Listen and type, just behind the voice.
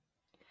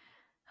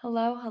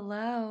Hello,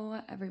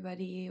 hello,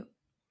 everybody.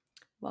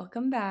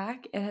 Welcome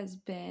back. It has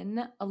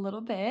been a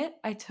little bit.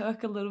 I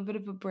took a little bit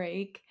of a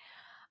break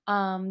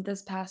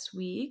this past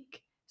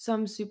week, so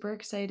I'm super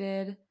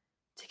excited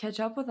to catch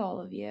up with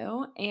all of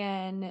you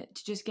and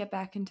to just get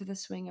back into the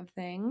swing of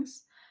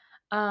things.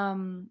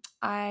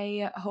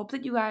 I hope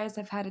that you guys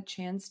have had a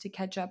chance to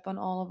catch up on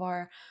all of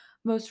our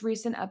most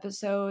recent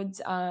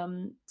episodes.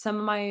 Some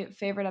of my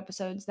favorite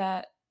episodes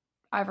that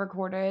I've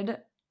recorded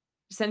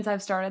since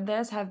I've started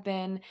this have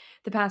been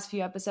the past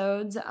few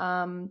episodes.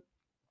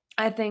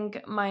 I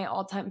think my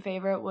all-time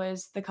favorite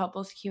was the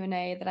couples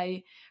Q&A that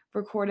I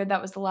recorded.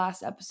 That was the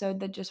last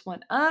episode that just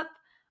went up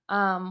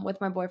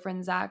with my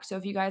boyfriend Zach. So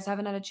if you guys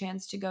haven't had a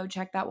chance to go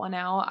check that one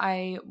out,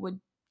 I would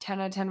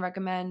 10 out of 10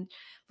 recommend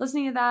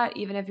listening to that.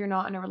 Even if you're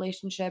not in a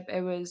relationship,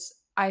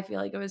 I feel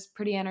like it was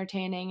pretty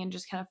entertaining and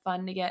just kind of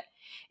fun to get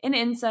an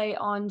insight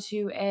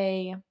onto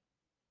a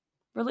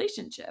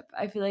relationship.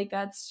 I feel like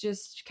that's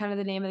just kind of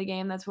the name of the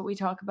game. That's what we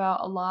talk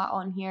about a lot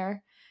on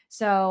here.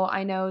 So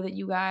I know that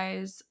you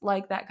guys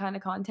like that kind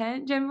of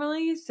content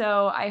generally.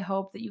 So I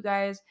hope that you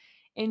guys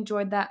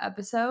enjoyed that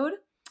episode.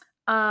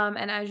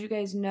 And as you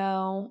guys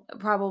know,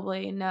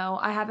 probably know,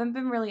 I haven't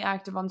been really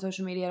active on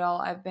social media at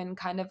all. I've been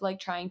kind of like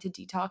trying to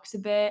detox a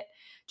bit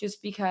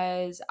just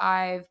because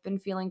I've been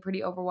feeling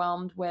pretty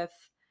overwhelmed with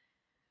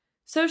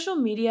social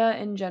media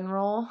in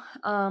general.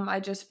 I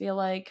just feel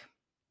like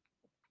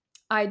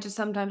I just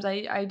sometimes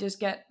I just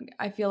get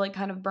I feel like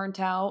kind of burnt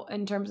out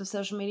in terms of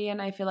social media,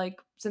 and I feel like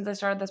since I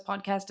started this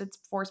podcast, it's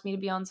forced me to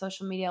be on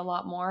social media a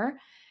lot more.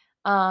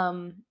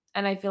 And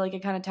I feel like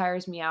it kind of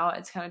tires me out.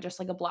 It's kind of just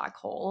like a black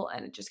hole,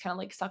 and it just kind of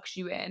like sucks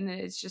you in, and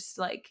it's just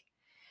like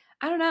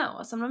I don't know.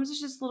 Sometimes it's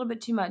just a little bit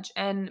too much.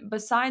 And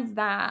besides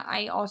that,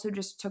 I also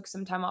just took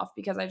some time off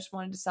because I just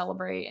wanted to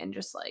celebrate and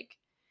just like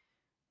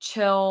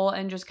chill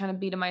and just kind of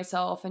be to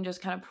myself and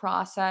just kind of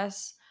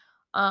process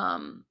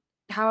um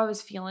how I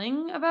was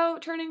feeling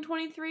about turning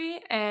 23.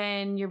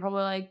 And you're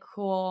probably like,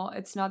 cool,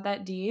 it's not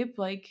that deep,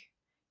 like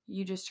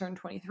you just turned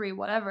 23,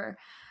 whatever.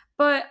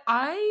 But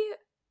I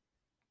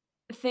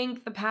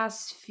think the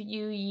past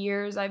few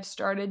years I've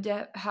started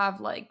to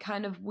have like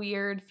kind of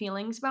weird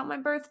feelings about my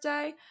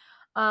birthday.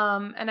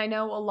 And I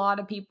know a lot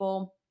of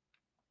people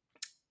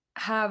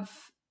have,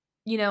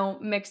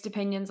 mixed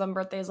opinions on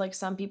birthdays. Like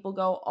some people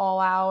go all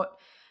out.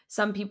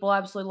 Some people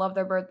absolutely love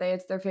their birthday.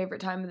 It's their favorite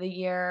time of the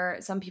year.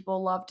 Some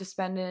people love to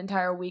spend an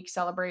entire week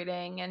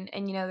celebrating. And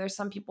there's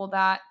some people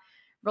that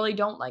really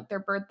don't like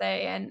their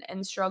birthday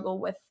and struggle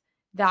with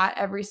that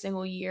every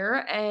single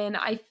year. And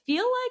I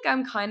feel like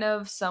I'm kind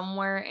of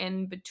somewhere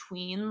in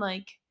between,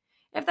 like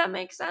if that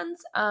makes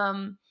sense.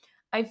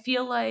 I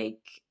feel like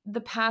the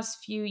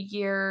past few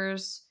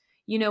years,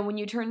 when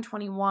you turn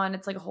 21,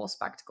 it's like a whole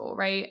spectacle,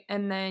 right?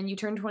 And then you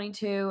turn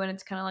 22 and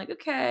it's kind of like,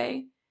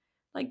 okay,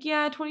 like,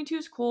 yeah, 22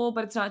 is cool,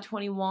 but it's not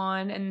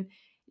 21. And,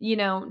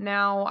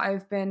 now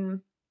I've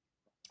been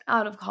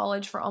out of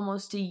college for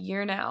almost a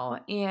year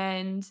now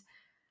and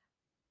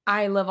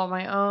I live on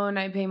my own.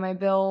 I pay my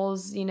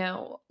bills.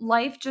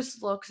 Life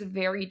just looks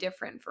very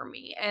different for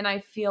me. And I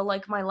feel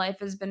like my life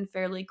has been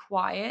fairly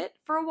quiet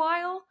for a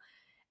while.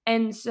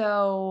 And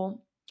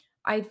so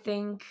I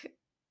think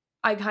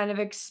I kind of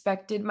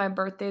expected my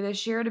birthday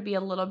this year to be a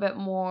little bit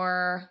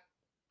more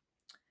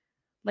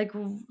like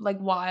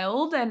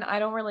wild, and I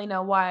don't really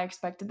know why I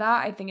expected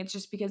that. I think it's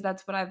just because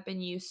that's what I've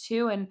been used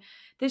to, and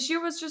this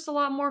year was just a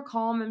lot more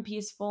calm and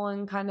peaceful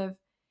and kind of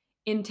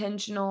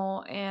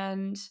intentional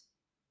and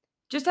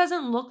just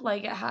doesn't look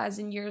like it has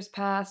in years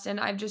past. And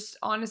I've just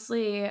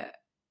honestly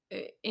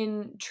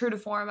in true to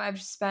form, I've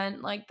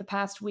spent like the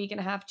past week and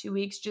a half, 2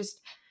 weeks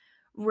just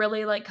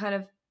really like kind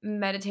of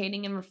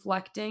meditating and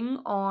reflecting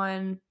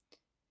on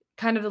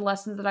kind of the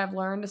lessons that I've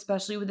learned,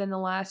 especially within the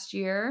last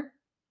year,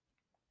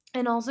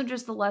 and also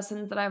just the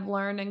lessons that I've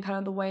learned and kind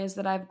of the ways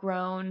that I've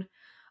grown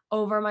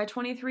over my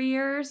 23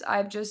 years.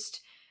 I've just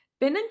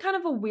been in kind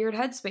of a weird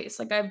headspace.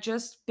 Like, I've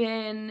just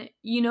been,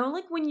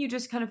 like when you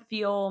just kind of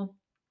feel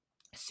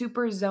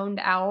super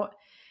zoned out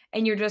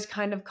and you're just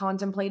kind of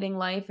contemplating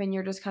life and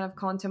you're just kind of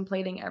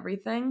contemplating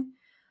everything.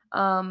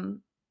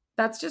 Um,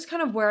 that's just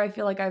kind of where I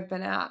feel like I've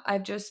been at.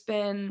 I've just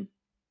been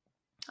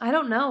I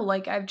don't know,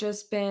 like I've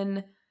just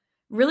been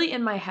really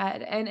in my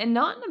head and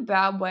not in a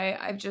bad way.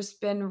 I've just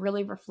been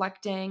really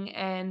reflecting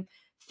and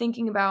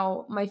thinking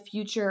about my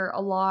future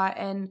a lot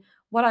and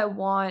what I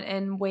want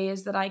and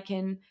ways that I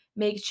can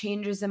make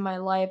changes in my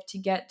life to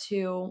get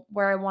to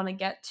where I want to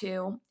get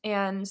to.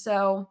 And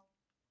so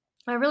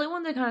I really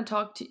wanted to kind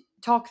of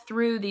talk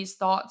through these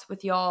thoughts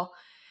with y'all.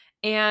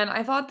 And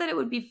I thought that it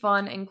would be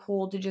fun and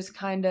cool to just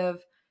kind of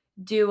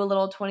do a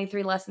little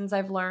 23 lessons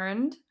I've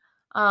learned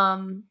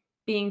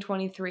being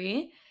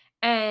 23.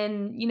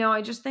 And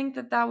I just think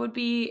that it would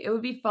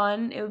be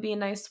fun. It would be a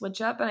nice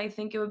switch up, and I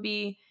think it would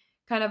be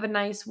kind of a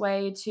nice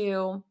way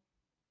to,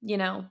 you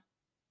know,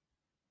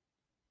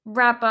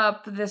 wrap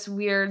up this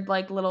weird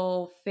like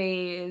little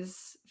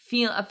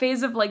a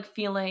phase of like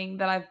feeling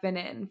that I've been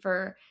in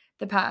for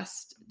the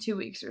past 2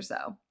 weeks or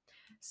so.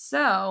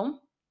 So,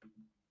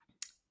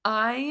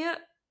 I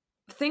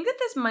think that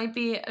this might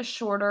be a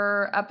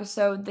shorter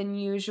episode than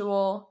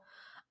usual.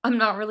 I'm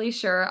not really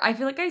sure. I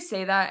feel like I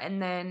say that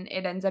and then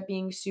it ends up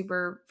being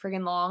super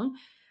friggin' long.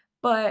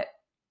 But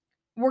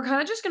we're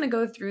kind of just going to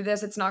go through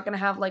this. It's not going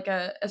to have like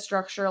a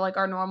structure like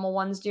our normal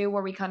ones do,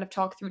 where we kind of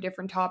talk through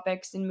different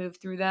topics and move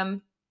through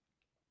them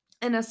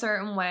in a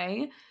certain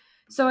way.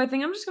 So I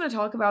think I'm just going to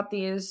talk about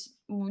these,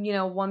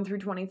 1 through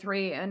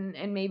 23,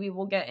 and maybe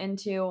we'll get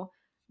into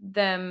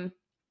them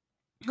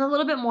a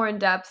little bit more in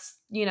depth,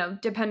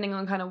 depending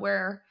on kind of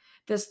where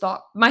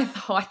my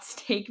thoughts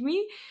take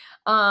me.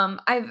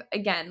 I've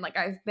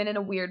been in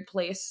a weird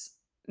place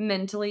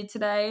mentally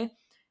today.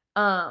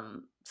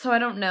 So I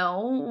don't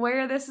know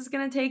where this is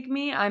going to take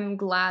me. I'm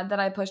glad that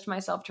I pushed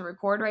myself to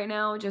record right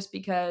now, just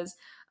because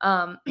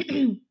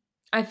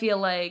I feel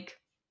like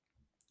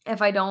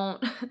if I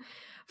don't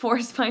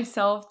force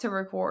myself to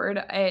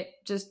record, it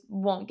just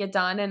won't get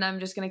done, and I'm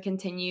just going to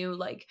continue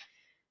like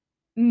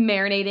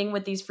marinating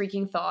with these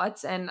freaking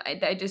thoughts, and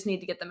I just need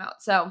to get them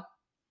out. So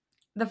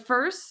the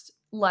first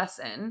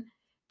lesson,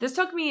 this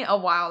took me a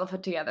while to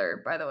put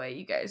together, by the way,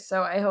 you guys.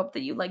 So I hope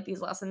that you like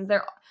these lessons.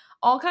 They're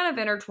all kind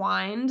of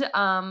intertwined.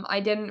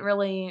 I didn't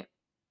really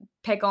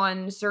pick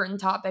on certain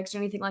topics or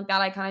anything like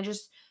that. I kind of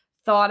just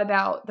thought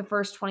about the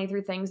first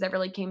 23 things that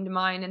really came to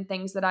mind, and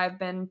things that have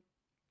been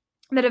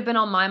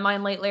on my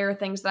mind lately, or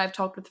things that I've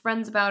talked with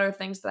friends about, or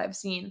things that I've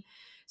seen.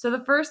 So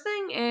the first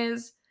thing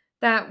is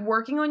that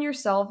working on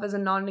yourself is a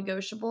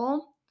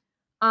non-negotiable,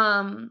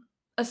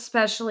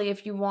 especially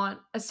if you want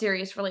a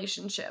serious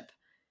relationship.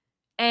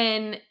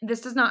 And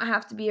this does not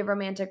have to be a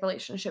romantic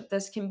relationship.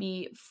 This can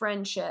be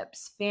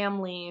friendships,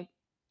 family,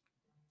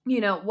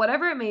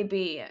 whatever it may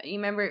be. You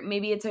remember,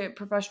 maybe it's a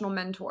professional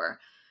mentor.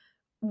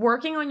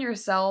 Working on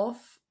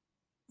yourself,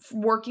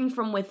 working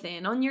from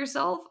within on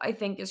yourself, I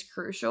think is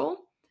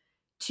crucial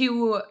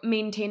to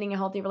maintaining a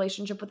healthy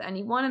relationship with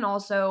anyone, and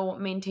also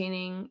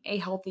maintaining a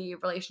healthy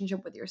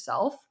relationship with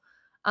yourself.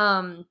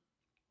 And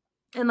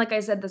like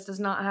I said, this does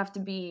not have to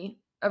be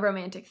a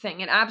romantic thing.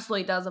 It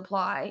absolutely does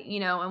apply,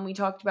 and we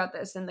talked about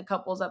this in the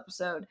couples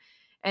episode,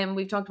 and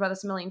we've talked about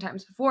this a million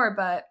times before,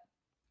 but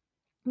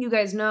you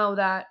guys know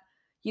that,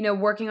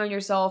 working on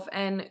yourself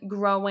and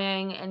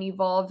growing and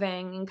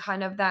evolving, and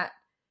kind of that,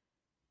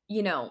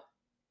 you know,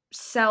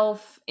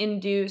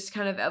 self-induced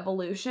kind of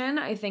evolution,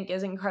 I think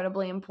is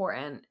incredibly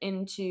important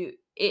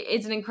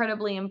it's an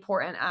incredibly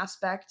important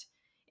aspect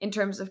in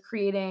terms of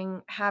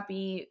creating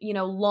happy,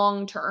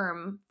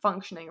 long-term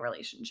functioning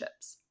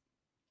relationships.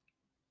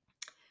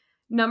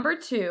 Number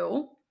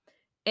 2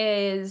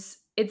 is,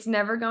 it's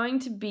never going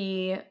to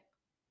be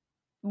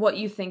what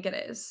you think it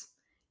is.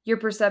 Your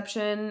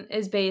perception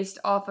is based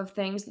off of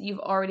things that you've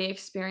already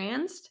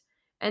experienced,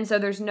 and so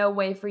there's no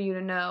way for you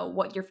to know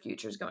what your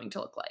future is going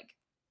to look like.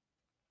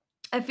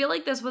 I feel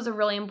like this was a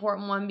really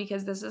important one,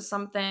 because this is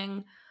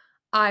something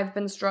I've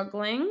been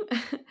struggling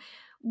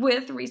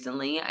with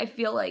recently. I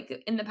feel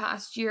like in the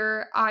past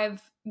year,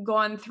 I've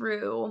gone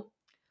through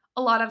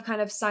a lot of kind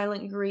of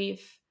silent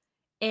grief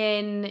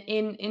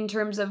in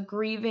terms of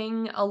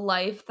grieving a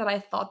life that I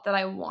thought that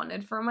I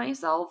wanted for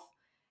myself,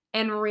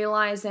 and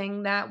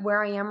realizing that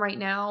where I am right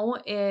now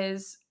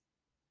is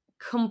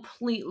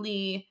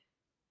completely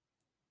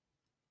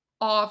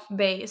off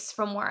base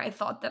from where I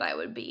thought that I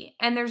would be.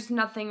 And there's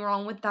nothing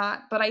wrong with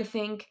that, but I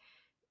think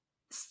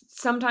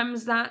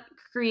sometimes that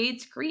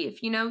creates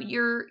grief.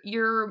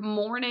 You're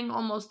mourning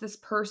almost this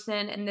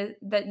person and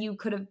that you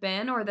could have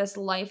been, or this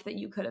life that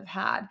you could have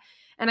had.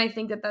 And I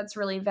think that that's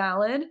really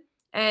valid.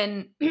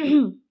 And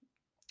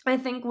I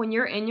think when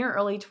you're in your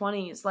early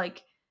 20s,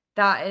 like,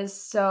 that is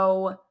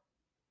so,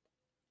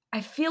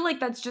 I feel like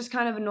that's just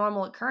kind of a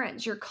normal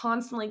occurrence. You're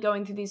constantly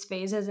going through these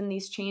phases and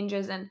these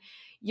changes, and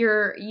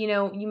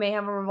you may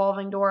have a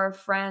revolving door of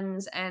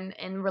friends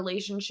and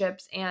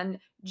relationships and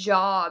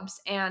jobs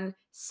and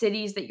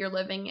cities that you're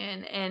living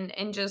in,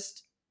 and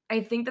just,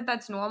 I think that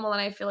that's normal,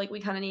 and I feel like we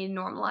kind of need to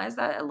normalize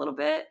that a little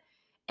bit,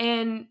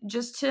 and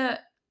just to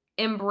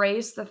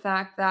embrace the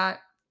fact that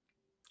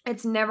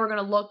it's never going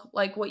to look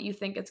like what you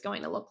think it's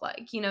going to look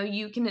like.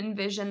 You can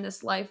envision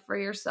this life for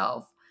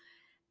yourself,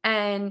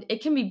 and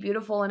it can be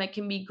beautiful and it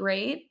can be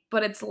great,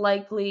 but it's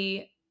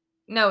certainly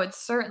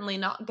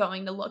not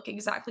going to look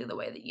exactly the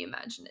way that you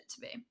imagine it to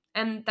be.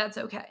 And that's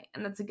okay.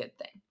 And that's a good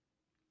thing.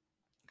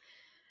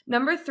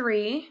 Number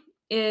 3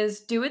 is,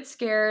 do it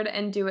scared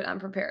and do it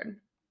unprepared.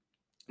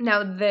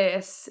 Now,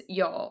 this,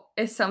 y'all,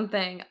 is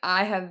something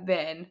I have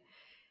been,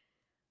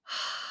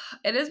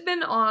 it has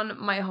been on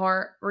my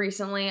heart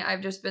recently. I've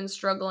just been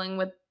struggling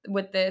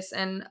with this,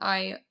 and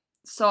I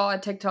saw a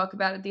TikTok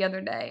about it the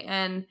other day,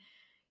 and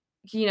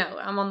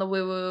I'm on the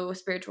woo-woo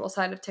spiritual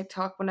side of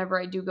TikTok whenever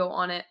I do go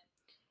on it.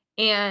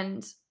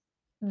 And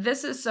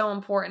this is so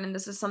important, and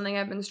this is something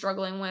I've been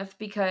struggling with,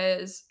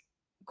 because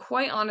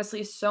quite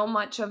honestly, so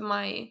much of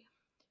my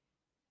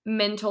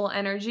mental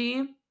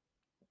energy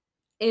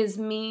is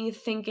me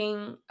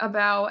thinking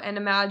about and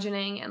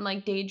imagining and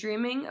like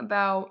daydreaming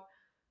about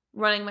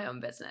running my own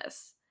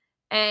business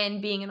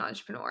and being an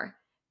entrepreneur.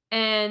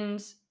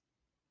 And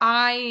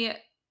I,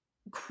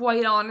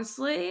 quite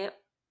honestly,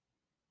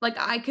 Like,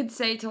 I could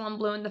say till I'm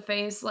blue in the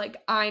face, like,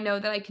 I know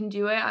that I can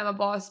do it. I'm a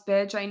boss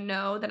bitch. I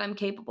know that I'm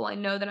capable. I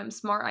know that I'm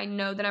smart. I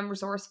know that I'm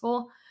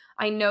resourceful.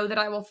 I know that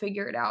I will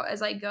figure it out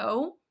as I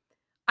go.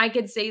 I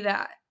could say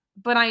that,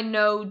 but I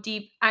know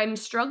I'm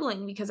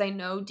struggling because I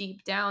know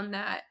deep down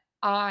that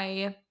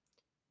I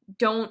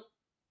don't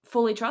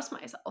fully trust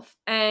myself.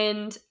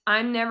 And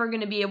I'm never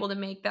going to be able to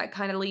make that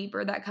kind of leap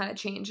or that kind of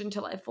change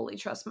until I fully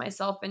trust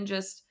myself and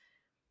just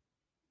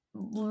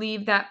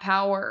leave that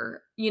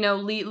power,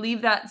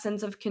 leave that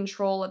sense of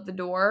control at the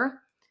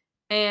door.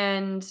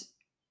 And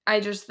I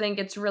just think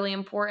it's really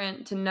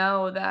important to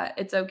know that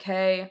it's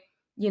okay,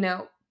 you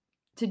know,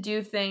 to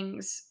do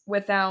things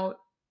without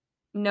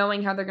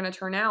knowing how they're going to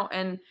turn out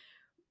and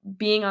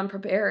being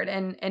unprepared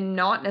and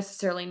not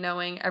necessarily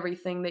knowing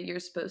everything that you're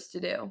supposed to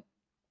do.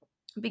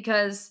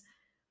 Because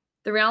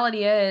the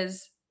reality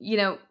is,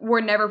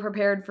 we're never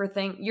prepared for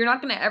things. You're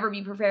not going to ever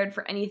be prepared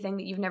for anything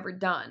that you've never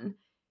done.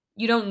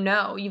 You don't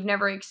know. You've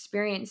never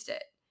experienced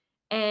it.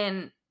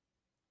 And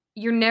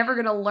you're never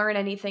going to learn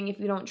anything if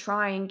you don't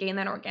try and gain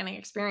that organic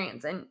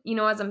experience. And,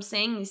 as I'm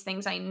saying these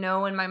things, I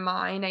know in my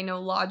mind, I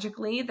know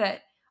logically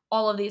that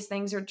all of these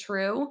things are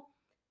true,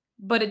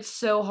 but it's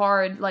so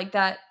hard, like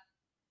that,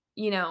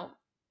 you know,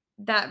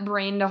 that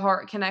brain to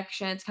heart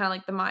connection. It's kind of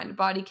like the mind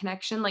body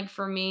connection. Like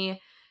for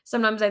me,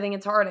 sometimes I think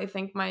it's hard. I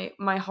think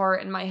my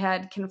heart and my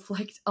head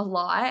conflict a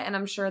lot, and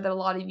I'm sure that a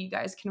lot of you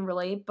guys can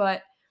relate,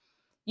 but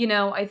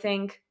I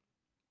think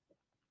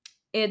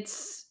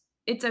it's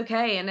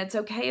okay, and it's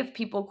okay if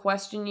people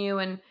question you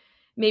and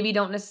maybe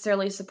don't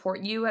necessarily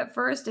support you at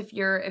first if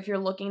you're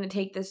looking to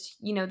take this,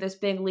 this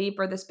big leap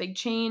or this big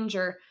change,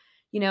 or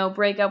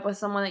break up with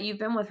someone that you've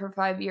been with for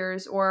 5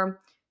 years,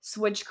 or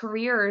switch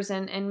careers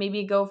and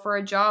maybe go for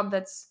a job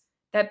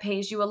that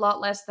pays you a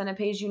lot less than it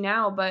pays you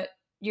now, but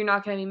you're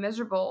not going to be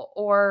miserable.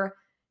 Or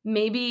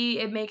maybe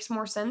it makes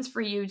more sense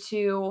for you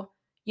to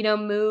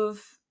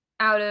move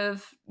out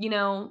of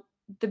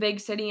the big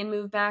city and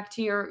move back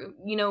to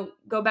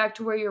go back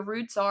to where your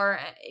roots are,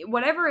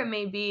 whatever it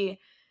may be.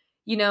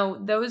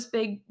 Those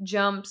big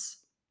jumps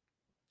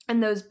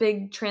and those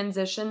big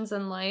transitions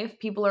in life,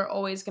 people are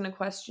always going to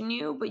question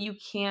you, but you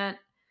can't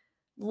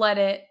let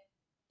it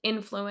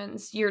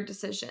influence your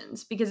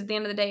decisions, because at the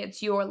end of the day,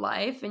 it's your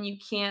life and you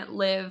can't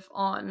live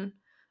on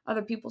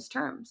other people's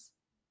terms.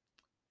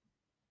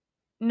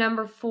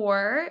 Number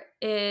 4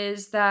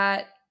 is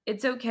that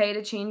it's okay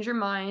to change your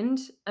mind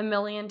a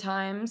million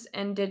times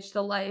and ditch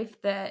the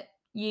life that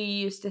you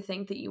used to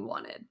think that you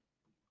wanted.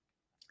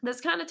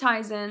 This kind of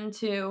ties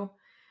into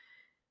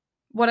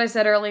what I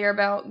said earlier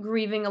about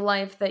grieving a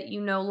life that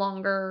you no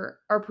longer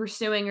are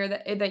pursuing, or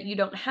that you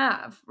don't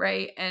have,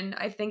 right? And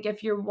I think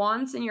if your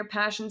wants and your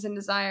passions and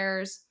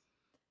desires,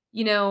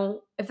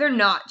 if they're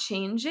not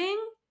changing,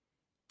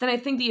 then I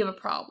think that you have a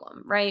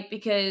problem, right?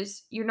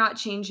 Because you're not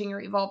changing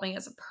or evolving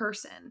as a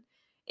person.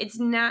 It's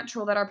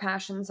natural that our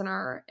passions and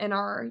our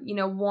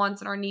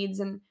wants and our needs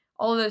and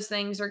all of those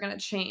things are going to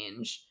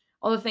change.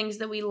 All the things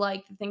that we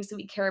like, the things that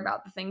we care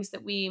about, the things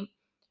that we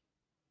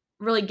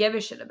really give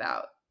a shit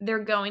about,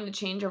 they're going to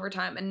change over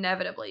time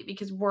inevitably,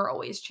 because we're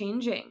always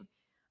changing.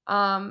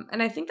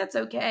 And I think that's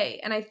okay.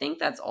 And I think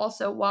that's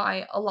also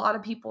why a lot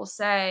of people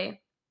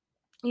say,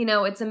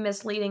 it's a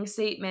misleading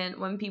statement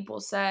when people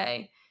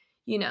say,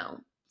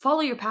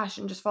 follow your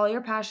passion, just follow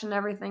your passion,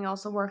 everything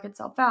else will work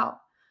itself out.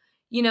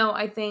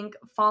 I think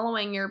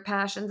following your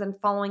passions and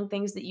following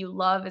things that you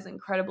love is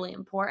incredibly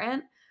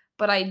important,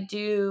 but I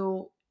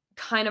do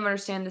kind of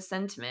understand the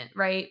sentiment,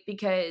 right?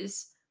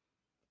 Because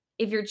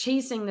if you're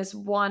chasing this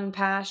one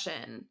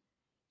passion,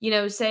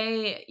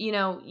 say,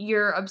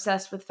 you're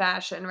obsessed with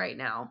fashion right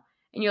now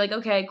and you're like,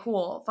 okay,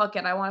 cool, fuck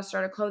it, I want to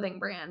start a clothing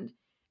brand.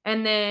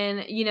 And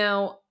then,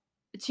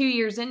 2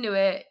 years into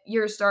it,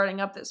 you're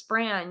starting up this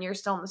brand, you're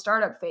still in the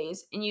startup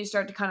phase, and you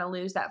start to kind of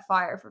lose that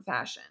fire for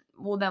fashion.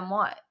 Well, then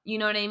what? You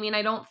know what I mean?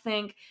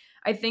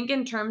 I think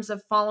in terms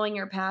of following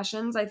your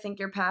passions, I think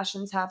your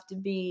passions have to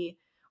be,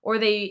 or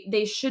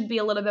they should be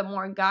a little bit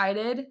more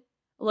guided,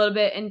 a little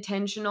bit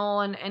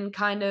intentional, and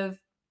kind of,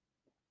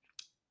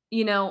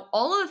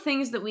 all of the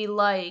things that we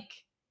like,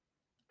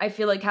 I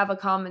feel like have a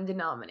common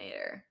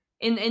denominator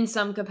in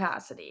some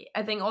capacity.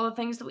 I think all the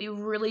things that we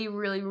really,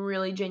 really,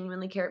 really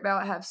genuinely care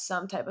about have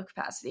some type of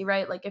capacity,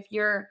 right? Like if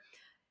you're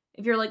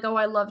like, oh,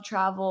 I love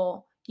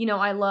travel,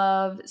 I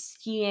love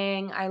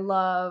skiing, I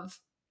love,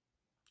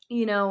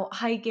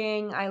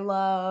 hiking, I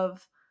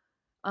love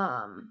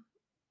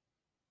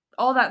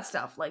all that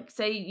stuff. Like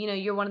say,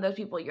 you're one of those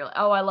people, you're like,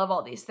 oh, I love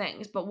all these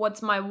things, but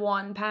what's my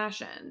one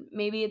passion?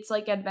 Maybe it's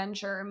like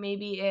adventure,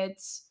 maybe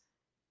it's,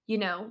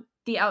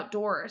 the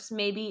outdoors,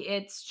 maybe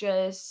it's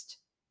just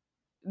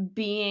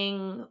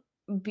being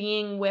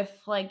with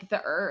like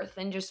the earth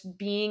and just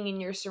being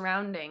in your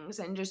surroundings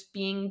and just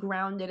being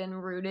grounded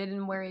and rooted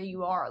in where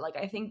you are. Like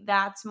I think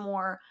that's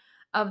more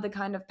of the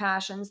kind of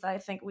passions that I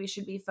think we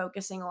should be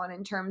focusing on,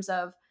 in terms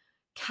of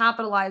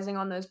capitalizing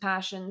on those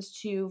passions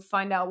to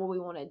find out what we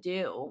want to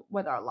do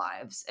with our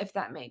lives, if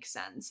that makes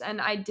sense. And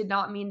I did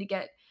not mean to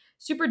get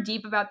super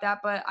deep about that,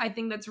 but I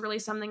think that's really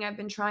something I've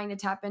been trying to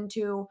tap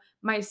into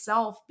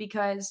myself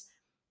because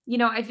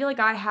I feel like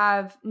I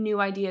have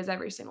new ideas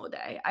every single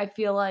day. I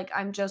feel like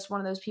I'm just one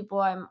of those people.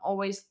 I'm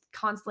always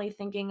constantly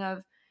thinking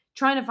of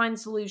trying to find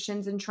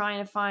solutions and trying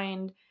to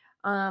find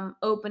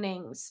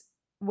openings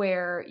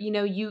where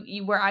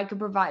you where I could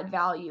provide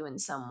value in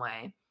some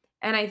way.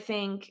 And I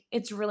think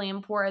it's really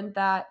important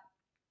that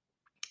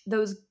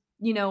those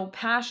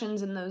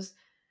passions and those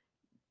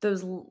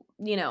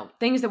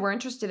things that we're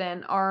interested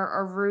in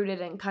are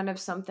rooted in kind of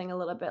something a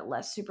little bit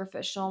less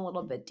superficial, a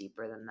little bit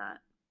deeper than that.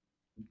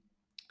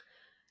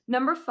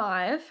 Number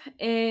 5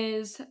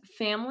 is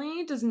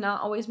family does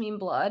not always mean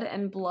blood,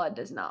 and blood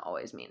does not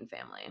always mean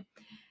family.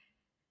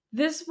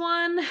 This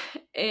one,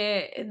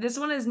 this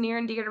one is near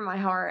and dear to my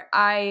heart.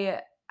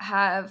 I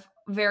have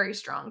very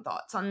strong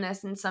thoughts on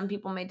this, and some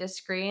people may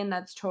disagree, and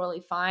that's totally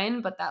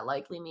fine. But that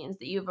likely means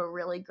that you've had a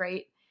really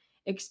great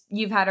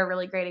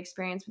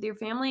experience with your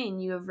family,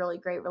 and you have really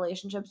great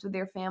relationships with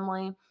your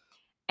family,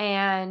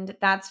 and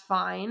that's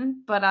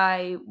fine. But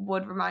I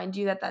would remind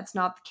you that that's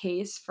not the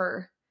case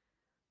for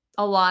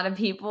a lot of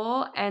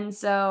people. And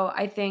so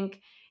I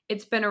think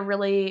it's been a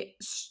really,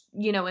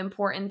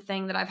 important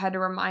thing that I've had to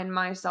remind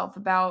myself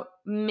about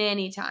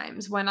many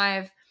times when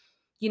I've,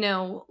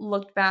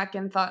 looked back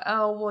and thought,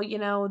 oh,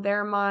 well,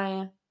 they're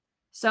my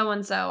so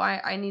and so.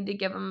 I need to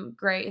give them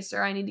grace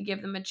or I need to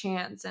give them a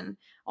chance and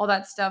all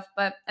that stuff.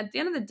 But at the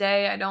end of the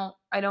day,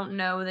 I don't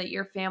know that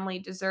your family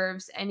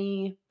deserves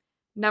any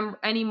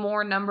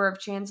more number of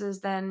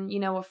chances than,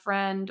 a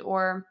friend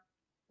or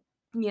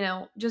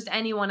just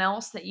anyone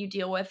else that you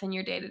deal with in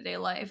your day-to-day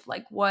life.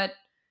 Like what,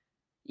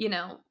 you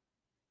know,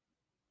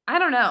 I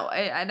don't know.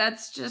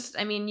 That's just,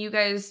 I mean, you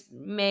guys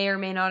may or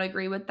may not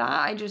agree with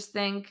that. I just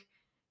think,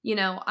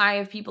 I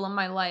have people in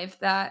my life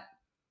that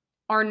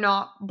are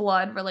not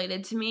blood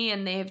related to me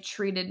and they have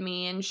treated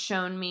me and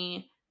shown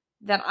me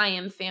that I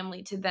am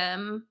family to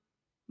them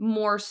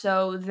more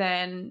so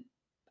than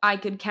I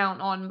could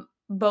count on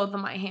both of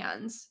my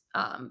hands.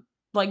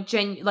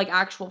 Like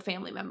actual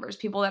family members,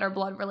 people that are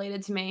blood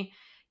related to me.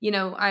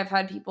 I've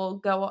had people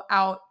go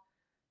out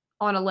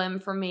on a limb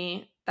for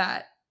me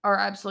that are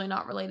absolutely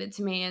not related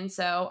to me. And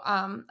so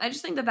I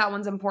just think that that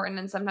one's important.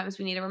 And sometimes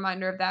we need a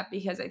reminder of that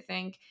because I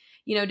think,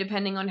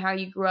 depending on how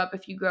you grew up,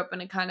 if you grew up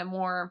in a kind of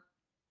more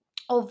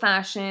old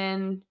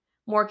fashioned,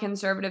 more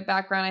conservative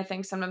background, I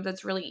think sometimes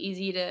it's really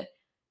easy to,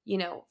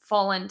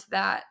 fall into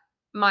that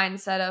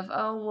mindset of,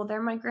 oh, well,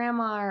 they're my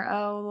grandma or,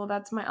 oh, well,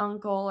 that's my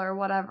uncle or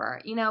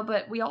whatever,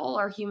 but we all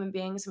are human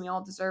beings and we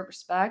all deserve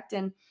respect.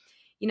 And,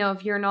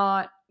 if you're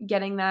not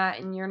getting that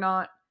and you're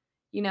not,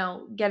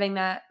 getting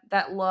that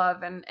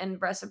love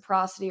and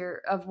reciprocity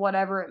or of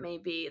whatever it may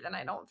be, then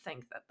I don't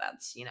think that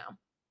that's,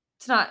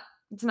 it's not,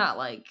 it's not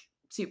like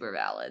super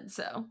valid.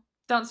 So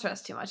don't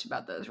stress too much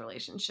about those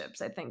relationships.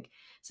 I think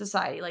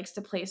society likes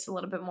to place a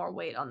little bit more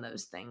weight on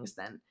those things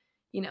than,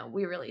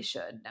 we really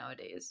should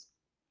nowadays.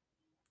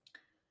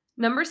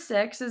 Number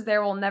 6 is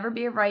there will never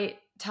be a right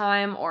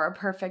time or a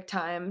perfect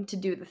time to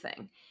do the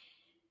thing.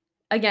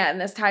 Again,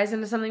 this ties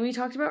into something we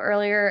talked about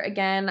earlier.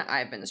 Again,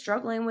 I've been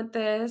struggling with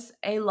this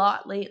a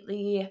lot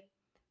lately.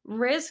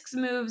 Risks,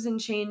 moves, and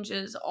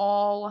changes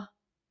all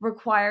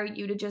require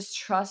you to just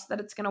trust that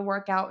it's going to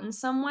work out in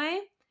some way.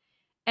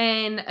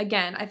 And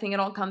again, I think it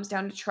all comes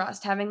down to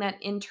trust, having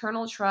that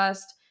internal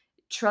trust,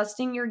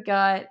 trusting your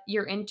gut,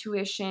 your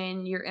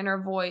intuition, your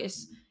inner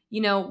voice,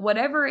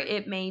 whatever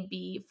it may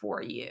be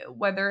for you,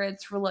 whether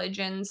it's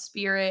religion,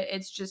 spirit,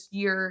 it's just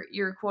your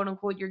quote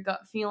unquote your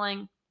gut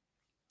feeling.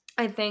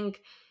 I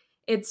think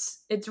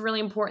it's really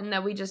important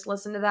that we just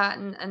listen to that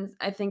and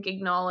I think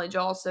acknowledge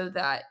also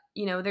that,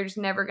 there's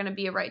never going to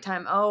be a right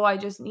time. Oh, I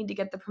just need to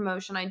get the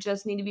promotion. I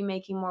just need to be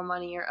making more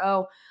money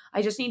or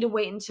I just need to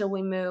wait until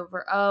we move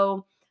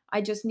or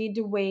I just need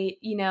to wait,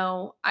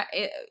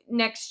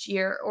 next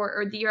year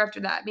or the year after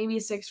that, maybe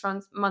 6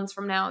 months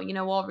from now,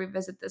 we'll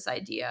revisit this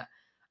idea.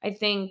 I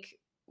think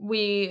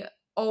we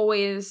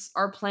always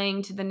are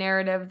playing to the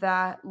narrative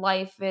that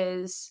life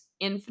is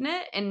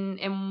infinite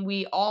and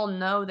we all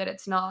know that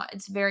it's not.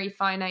 It's very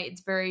finite,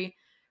 it's very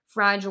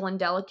fragile and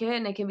delicate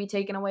and it can be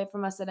taken away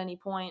from us at any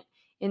point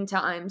in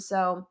time.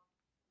 So,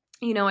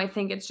 I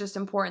think it's just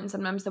important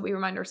sometimes that we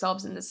remind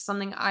ourselves, and this is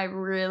something I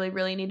really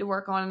really need to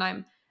work on and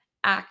I'm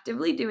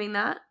actively doing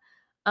that.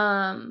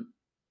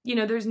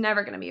 There's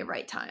never going to be a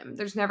right time.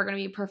 There's never going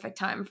to be a perfect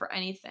time for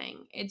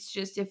anything. It's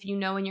just if you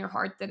know in your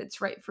heart that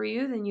it's right for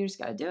you, then you just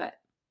got to do it.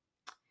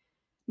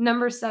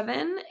 Number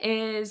 7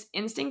 is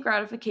instant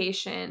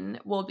gratification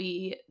will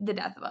be the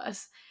death of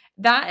us.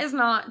 That is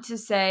not to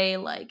say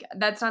like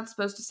that's not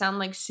supposed to sound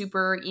like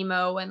super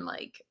emo and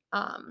like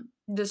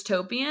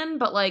dystopian,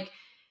 but like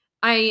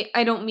I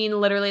don't mean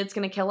literally it's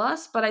going to kill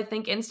us, but I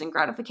think instant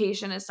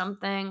gratification is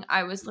something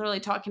I was literally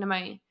talking to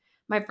my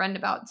friend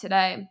about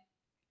today.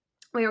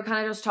 We were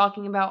kind of just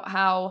talking about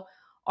how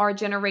our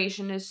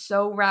generation is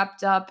so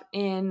wrapped up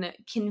in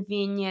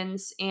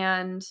convenience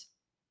and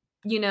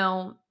you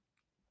know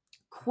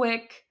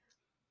quick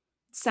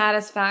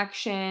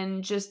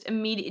satisfaction, just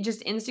immediate,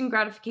 just instant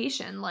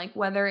gratification, like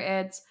whether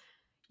it's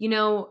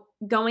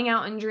going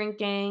out and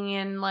drinking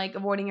and like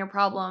avoiding your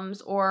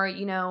problems, or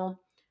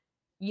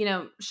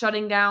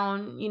shutting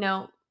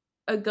down,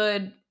 a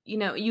good,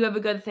 you have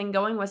a good thing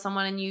going with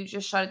someone and you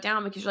just shut it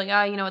down because you're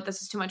like, you know what,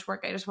 this is too much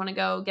work. I just want to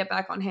go get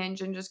back on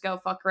Hinge and just go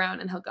fuck around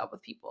and hook up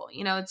with people.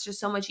 It's just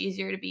so much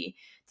easier to be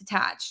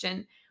detached.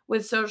 And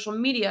with social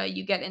media,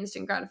 you get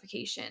instant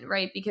gratification,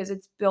 right? Because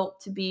it's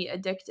built to be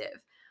addictive.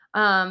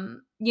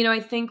 I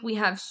think we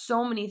have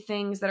so many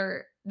things that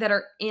are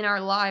in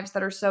our lives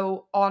that are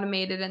so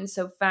automated and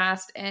so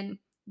fast, and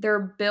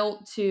they're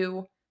built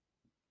to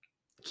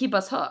keep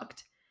us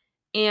hooked.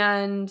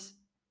 And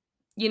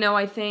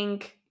I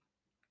think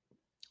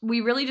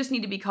we really just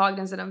need to be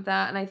cognizant of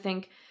that. And I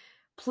think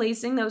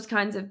placing those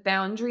kinds of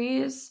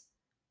boundaries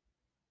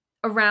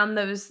around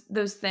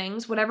those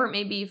things, whatever it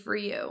may be for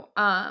you,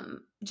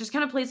 just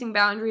kind of placing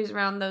boundaries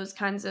around those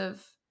kinds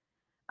of,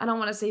 I don't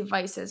want to say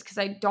vices because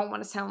I don't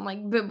want to sound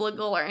like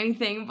biblical or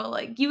anything, but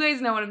like, you guys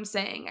know what I'm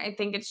saying. I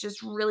think it's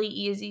just really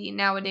easy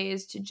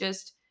nowadays to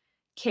just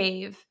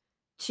cave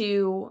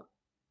to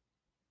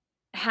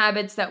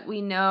habits that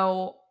we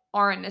know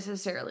aren't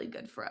necessarily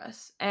good for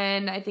us.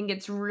 And I think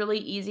it's really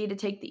easy to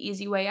take the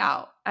easy way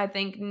out. I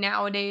think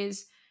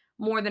nowadays,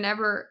 more than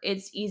ever,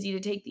 it's easy to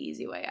take the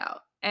easy way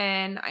out.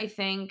 And I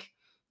think,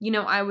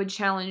 I would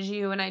challenge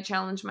you, and I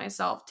challenge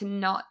myself to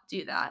not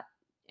do that,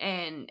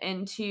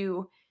 and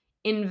to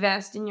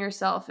invest in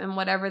yourself and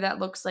whatever that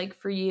looks like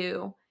for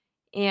you,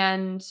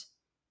 and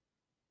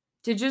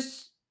to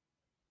just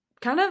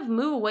kind of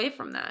move away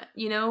from that,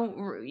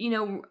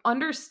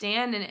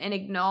 understand and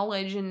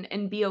acknowledge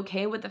and be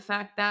okay with the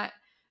fact that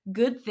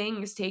good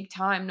things take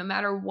time, no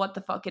matter what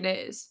the fuck it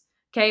is.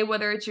 Okay.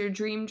 Whether it's your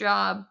dream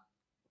job,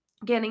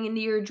 getting into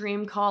your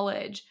dream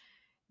college,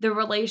 the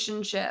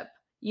relationship,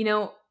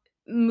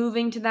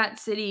 moving to that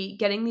city,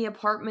 getting the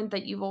apartment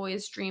that you've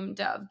always dreamed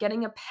of,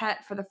 getting a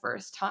pet for the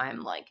first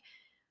time, like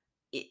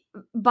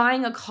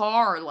buying a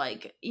car,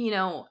 like,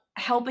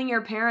 helping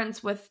your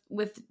parents with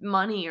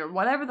money or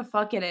whatever the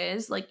fuck it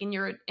is, like in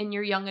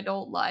your young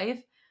adult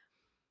life.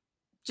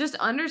 Just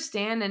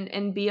understand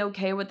and be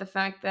okay with the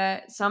fact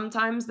that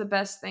sometimes the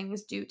best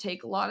things do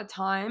take a lot of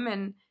time,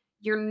 and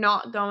you're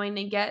not going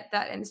to get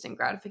that instant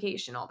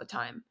gratification all the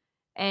time.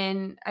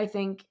 And I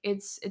think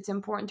it's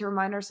important to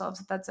remind ourselves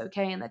that that's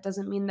okay, and that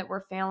doesn't mean that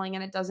we're failing,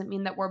 and it doesn't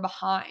mean that we're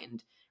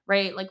behind,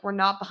 right? Like, we're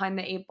not behind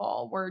the eight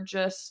ball. We're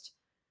just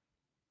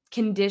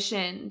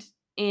conditioned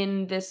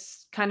in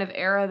this kind of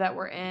era that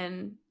we're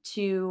in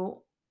to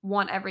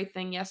want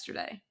everything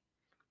yesterday.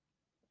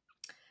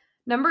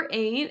 Number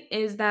 8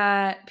 is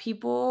that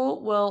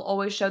people will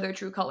always show their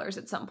true colors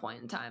at some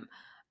point in time.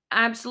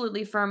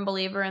 Absolutely firm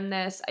believer in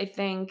this. I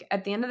think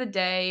at the end of the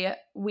day,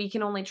 we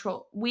can only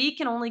control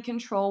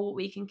what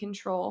we can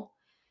control.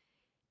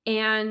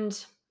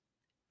 And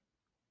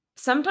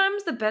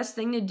sometimes the best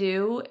thing to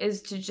do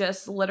is to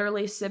just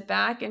literally sit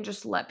back and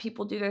just let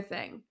people do their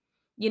thing.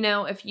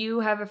 If you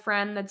have a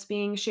friend that's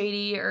being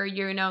shady, or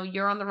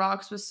you're on the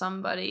rocks with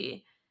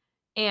somebody,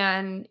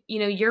 and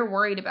you're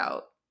worried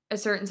about a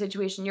certain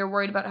situation, you're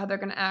worried about how they're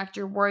going to act,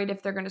 you're worried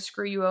if they're going to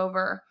screw you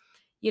over,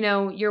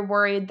 you're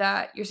worried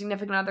that your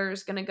significant other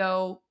is going to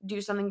go do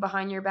something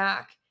behind your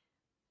back.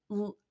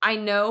 I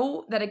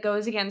know that it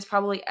goes against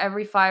probably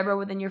every fiber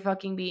within your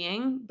fucking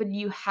being, but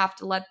you have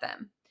to let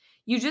them.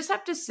 You just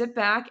have to sit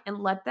back and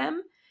let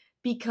them,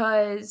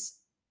 because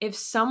if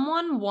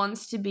someone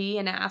wants to be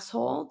an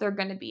asshole, they're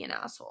going to be an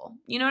asshole.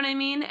 You know what I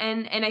mean?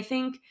 And I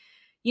think,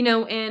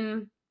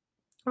 in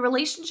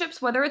relationships,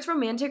 whether it's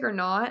romantic or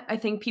not, I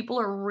think people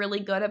are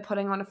really good at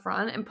putting on a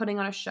front and putting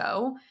on a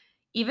show.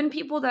 Even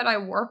people that I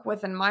work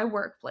with in my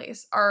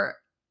workplace are,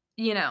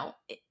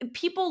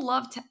 people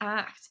love to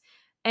act,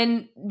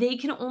 and they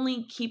can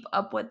only keep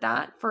up with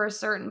that for a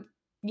certain,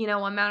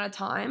 amount of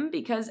time,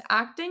 because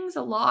acting's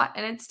a lot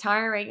and it's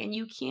tiring, and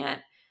you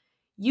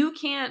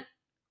can't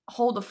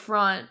hold a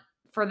front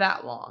for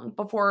that long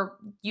before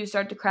you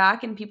start to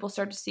crack and people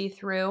start to see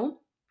through,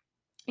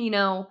 you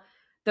know,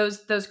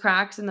 those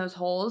cracks and those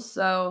holes.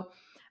 So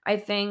I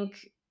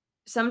think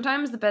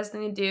sometimes the best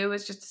thing to do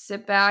is just to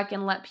sit back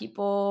and let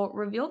people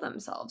reveal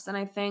themselves. And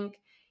I think,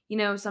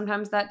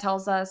 sometimes that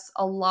tells us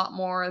a lot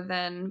more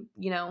than,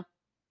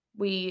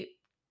 we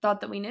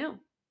thought that we knew.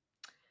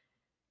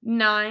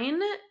 9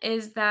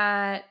 is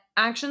that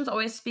actions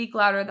always speak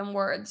louder than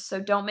words. So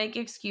don't make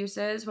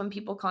excuses when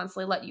people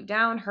constantly let you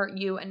down, hurt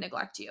you, and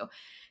neglect you.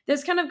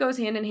 This kind of goes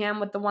hand in hand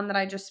with the one that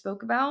I just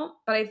spoke about,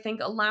 but I think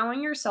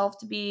allowing yourself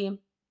to be,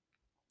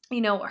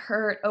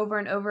 hurt over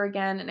and over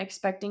again and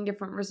expecting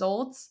different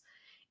results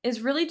is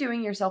really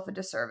doing yourself a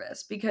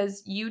disservice,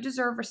 because you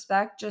deserve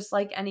respect just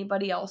like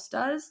anybody else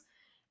does.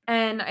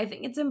 And I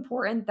think it's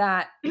important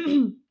that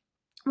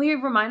we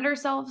remind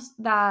ourselves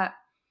that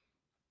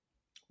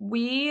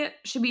we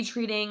should be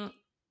treating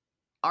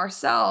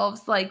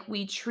ourselves like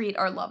we treat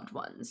our loved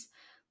ones.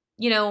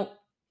 You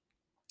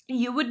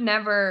would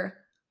never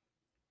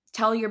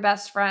tell your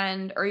best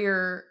friend or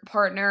your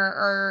partner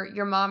or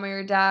your mom or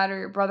your dad or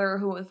your brother or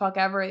who the fuck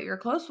ever that you're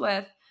close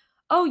with,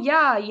 oh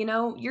yeah,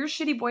 your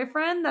shitty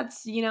boyfriend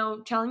that's,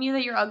 telling you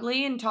that you're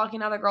ugly and talking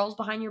to other girls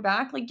behind your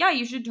back, like, yeah,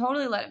 you should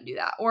totally let him do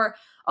that. Or,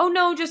 oh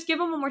no, just give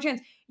him one more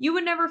chance. You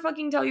would never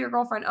fucking tell your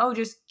girlfriend, oh,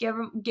 just give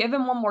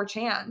him one more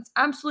chance.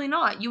 Absolutely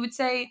not. You would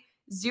say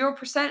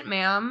 0%,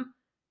 ma'am.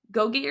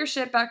 Go get your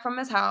shit back from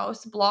his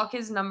house, block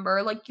his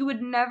number. Like, you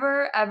would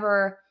never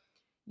ever,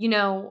 you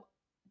know,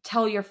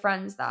 tell your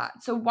friends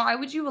that. So why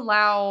would you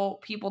allow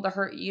people to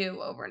hurt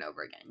you over and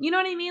over again? You know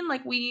what I mean?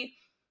 Like, we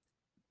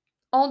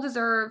all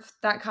deserve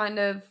that kind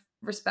of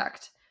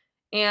respect.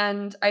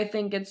 And I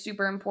think it's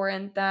super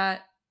important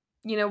that,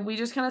 we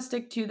just kind of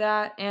stick to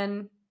that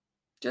and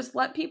just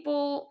let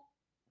people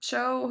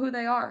show who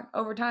they are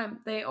over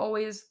time. They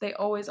always,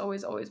 always,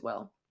 always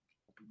will.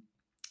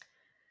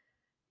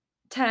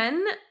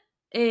 10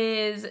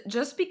 is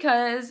just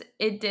because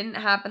it didn't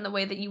happen the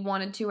way that you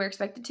wanted to or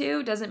expected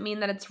to doesn't mean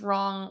that it's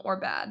wrong or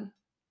bad.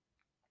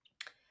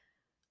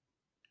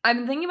 I've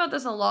been thinking about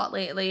this a lot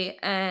lately,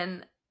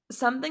 and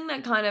something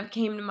that kind of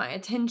came to my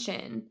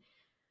attention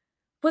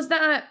was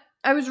that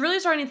I was really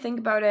starting to think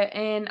about it,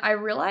 and I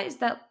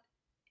realized that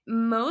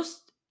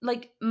most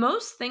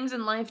things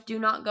in life do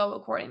not go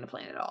according to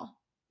plan at all.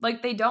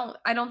 Like, they don't.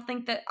 I don't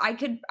think that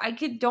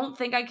don't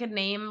think I could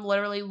name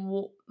literally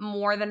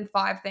more than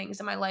 5 things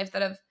in my life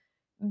that have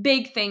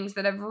big things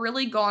that have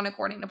really gone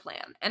according to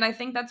plan. And I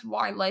think that's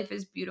why life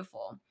is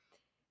beautiful,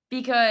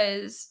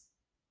 because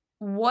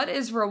what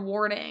is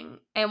rewarding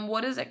and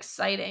what is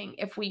exciting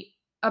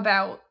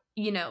about,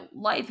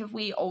 life, if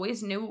we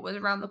always knew what was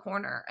around the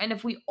corner and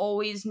if we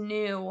always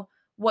knew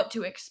what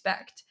to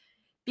expect,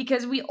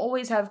 because we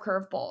always have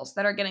curveballs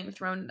that are getting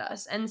thrown at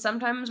us. And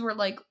sometimes we're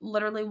like,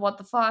 literally, what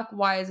the fuck?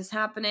 Why is this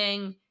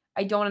happening?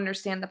 I don't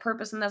understand the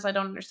purpose in this. I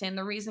don't understand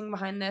the reasoning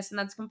behind this. And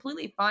that's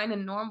completely fine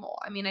and normal.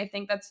 I mean, I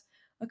think that's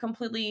a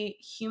completely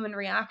human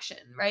reaction,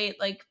 right?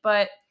 Like,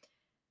 but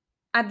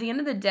at the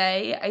end of the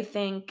day, I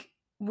think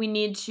we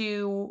need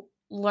to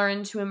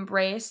learn to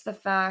embrace the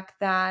fact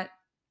that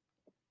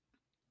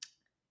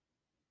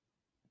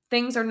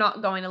things are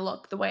not going to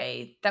look the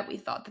way that we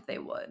thought that they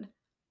would.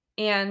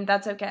 And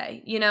that's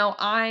okay.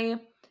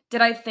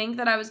 I think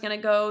that I was going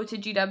to go to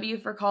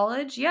GW for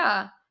college?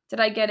 Yeah.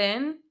 Did I get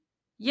in?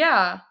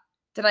 Yeah.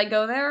 Did I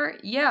go there?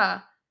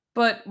 Yeah.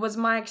 But was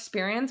my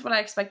experience what I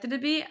expected to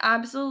be?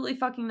 Absolutely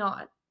fucking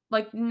not.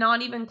 Like,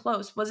 not even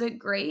close. Was it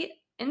great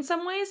in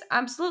some ways?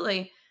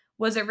 Absolutely.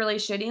 Was it really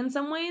shitty in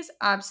some ways?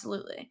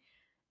 Absolutely.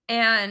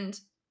 And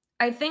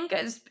I think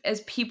as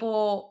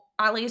people,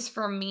 at least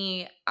for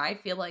me, I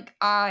feel like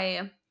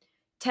I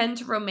tend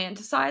to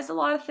romanticize a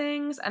lot of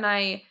things, and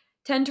I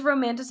tend to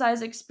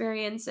romanticize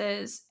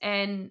experiences,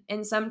 and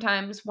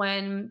sometimes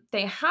when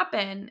they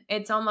happen,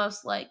 it's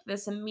almost like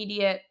this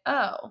immediate,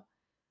 oh,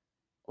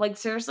 like,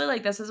 seriously,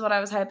 like, this is what I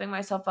was hyping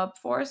myself up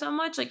for so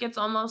much. Like, it's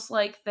almost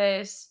like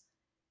this,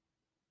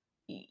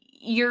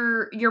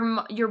 your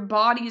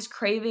body's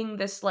craving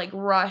this, like,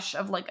 rush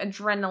of, like,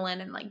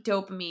 adrenaline and, like,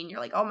 dopamine. You're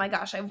like, oh my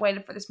gosh, I've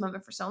waited for this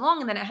moment for so long,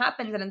 and then it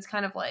happens and it's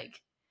kind of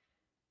like,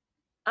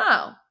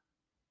 oh,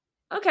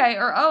 okay,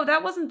 or, oh,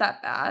 that wasn't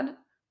that bad.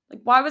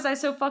 Like, why was I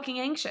so fucking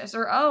anxious?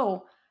 Or,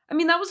 oh, I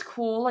mean, that was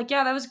cool. Like,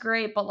 yeah, that was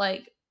great, but,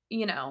 like,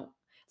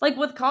 like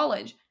with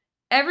college,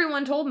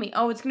 everyone told me,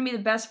 oh, it's gonna be the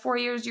best 4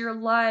 years of your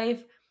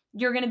life.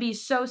 You're gonna be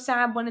so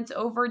sad when it's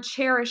over.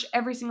 Cherish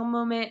every single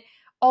moment.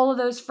 All of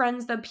those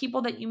friends, the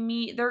people that you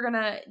meet, they're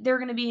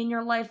gonna be in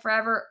your life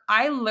forever.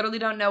 I literally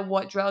don't know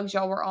what drugs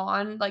y'all were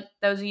on. Like,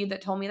 those of you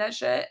that told me that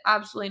shit,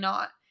 absolutely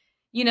not.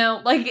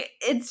 Like,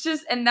 it's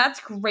just, and that's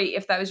great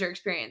if that was your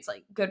experience,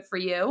 like, good for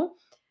you.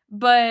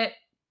 But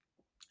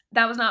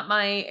that was not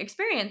my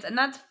experience, and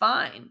that's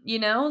fine.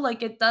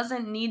 Like, it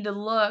doesn't need to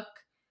look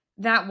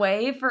that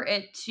way for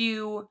it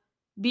to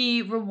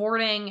be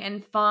rewarding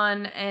and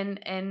fun,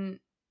 and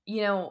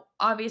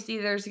obviously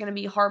there's going to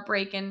be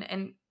heartbreak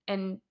and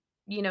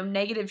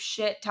negative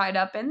shit tied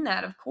up in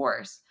that, of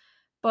course.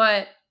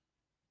 But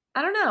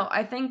I don't know.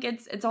 I think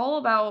it's all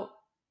about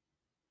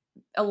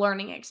a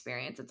learning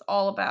experience. It's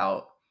all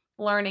about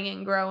learning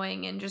and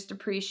growing and just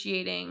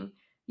appreciating,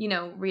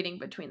 reading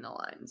between the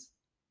lines.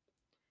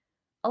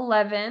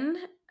 11,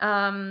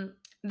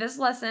 this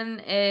lesson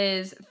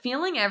is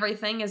feeling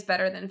everything is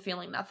better than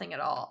feeling nothing at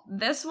all.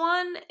 This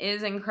one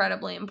is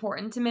incredibly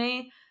important to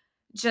me,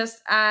 just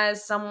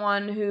as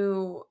someone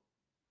who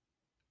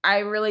I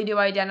really do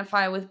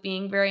identify with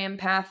being very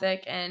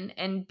empathic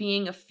and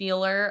being a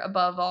feeler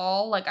above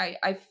all. Like,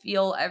 I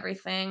feel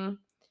everything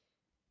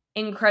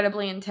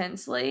incredibly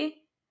intensely,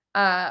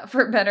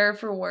 for better or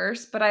for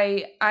worse. But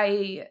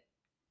I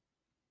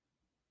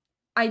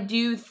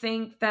do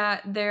think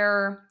that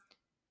there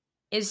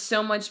is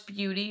so much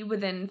beauty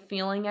within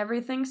feeling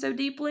everything so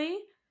deeply.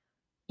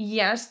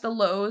 Yes, the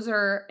lows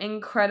are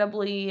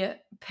incredibly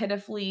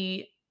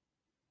pitifully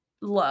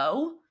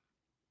low,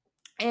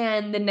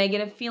 and the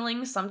negative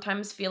feelings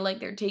sometimes feel like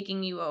they're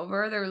taking you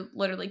over. They're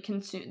literally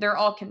they're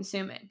all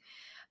consuming.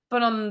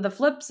 But on the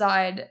flip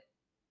side,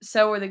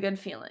 so are the good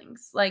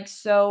feelings. Like,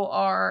 so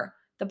are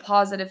the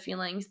positive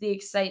feelings, the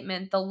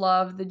excitement, the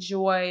love, the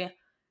joy,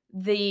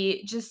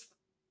 the just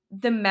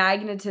the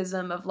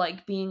magnetism of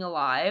like being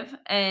alive.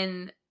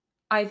 And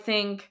I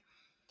think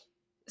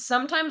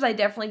sometimes I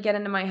definitely get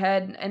into my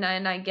head and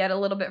I get a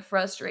little bit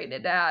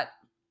frustrated at,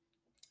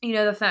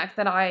 the fact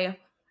that I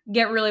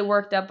get really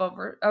worked up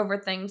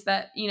over things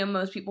that,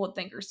 most people would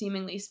think are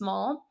seemingly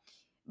small.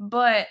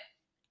 But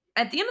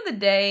at the end of the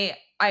day,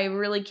 I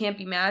really can't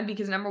be mad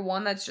because number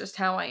one, that's just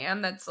how I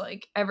am. That's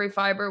like every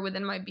fiber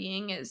within my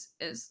being is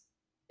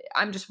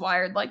I'm just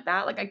wired like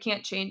that. Like I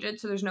can't change it,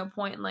 so there's no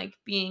point in like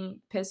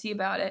being pissy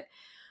about it.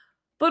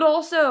 But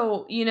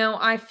also,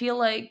 I feel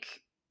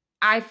like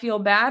I feel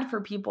bad for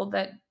people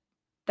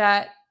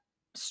that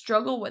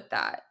struggle with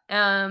that,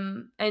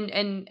 and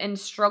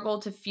struggle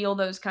to feel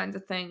those kinds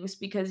of things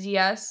because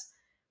yes,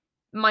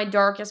 my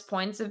darkest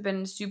points have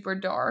been super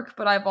dark,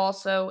 but I've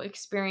also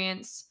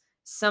experienced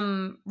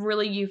some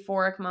really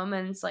euphoric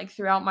moments like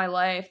throughout my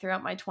life,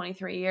 throughout my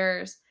 23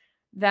 years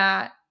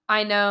that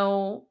I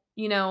know,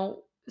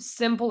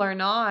 simple or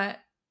not,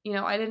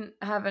 I didn't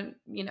have a,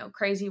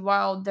 crazy,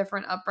 wild,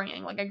 different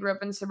upbringing. Like I grew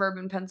up in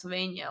suburban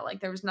Pennsylvania. Like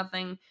there was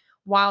nothing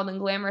wild and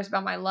glamorous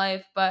about my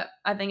life, but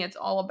I think it's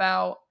all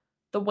about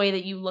the way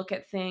that you look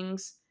at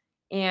things.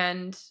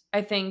 And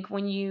I think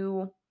when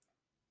you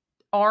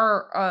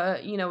are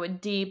a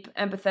deep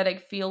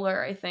empathetic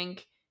feeler, I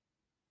think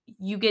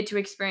you get to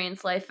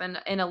experience life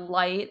in a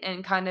light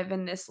and kind of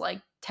in this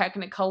like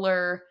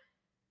technicolor.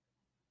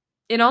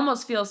 It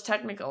almost feels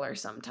technicolor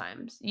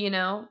sometimes,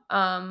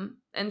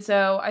 and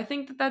so I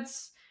think that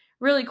that's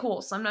really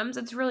cool. Sometimes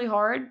it's really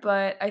hard,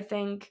 but I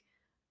think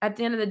at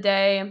the end of the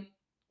day,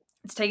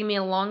 it's taken me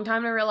a long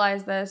time to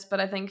realize this, but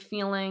I think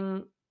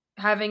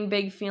having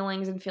big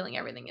feelings and feeling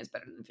everything is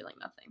better than feeling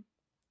nothing.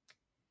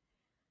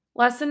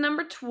 Lesson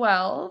number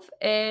 12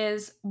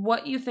 is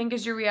what you think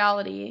is your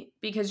reality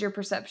because your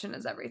perception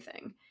is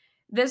everything.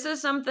 This is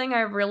something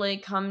I've really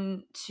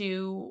come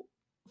to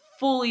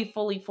fully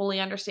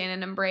understand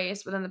and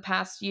embrace within the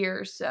past year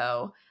or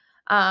so.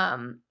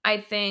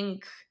 I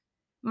think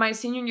my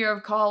senior year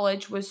of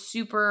college was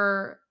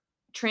super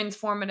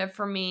transformative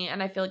for me,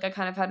 and I feel like I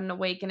kind of had an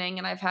awakening,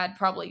 and I've had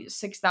probably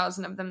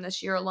 6,000 of them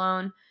this year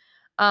alone.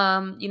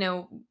 Um, you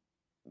know,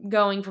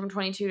 Going from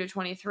 22 to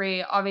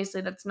 23,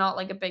 obviously that's not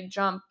like a big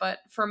jump, but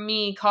for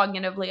me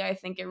cognitively I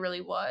think it really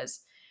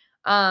was.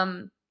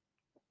 um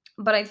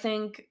but I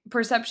think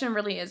perception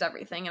really is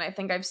everything, and I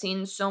think I've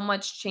seen so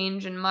much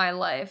change in my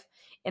life,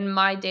 in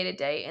my day to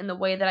day, in the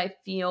way that I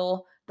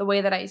feel, the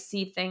way that I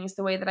see things,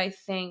 the way that I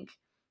think,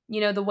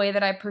 the way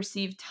that I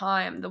perceive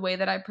time, the way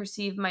that I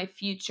perceive my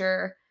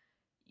future,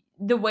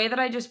 the way that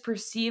I just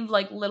perceive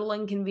like little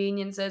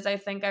inconveniences. I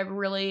think I've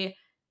really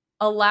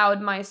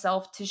allowed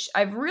myself to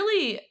I've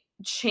really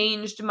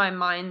changed my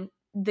mind,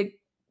 the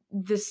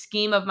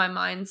scheme of my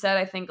mindset,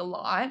 I think, a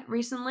lot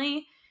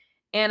recently,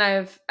 and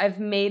I've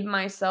made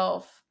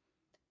myself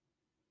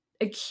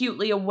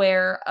acutely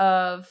aware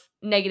of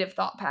negative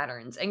thought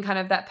patterns and kind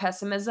of that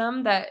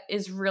pessimism that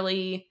is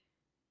really,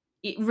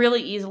 it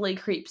really easily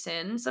creeps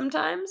in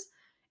sometimes.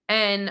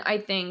 And I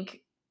think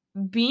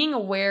being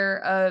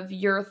aware of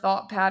your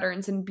thought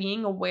patterns and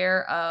being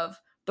aware of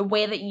the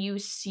way that you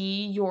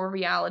see your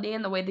reality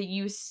and the way that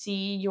you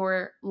see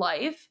your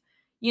life,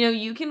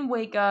 you can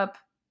wake up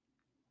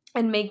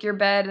and make your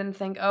bed and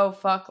think, oh,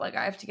 fuck, like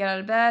I have to get out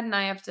of bed and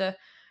I have to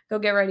go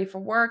get ready for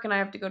work and I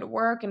have to go to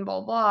work and blah,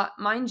 blah.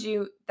 Mind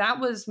you, that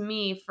was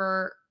me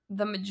for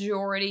the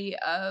majority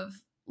of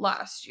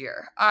last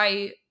year.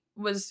 I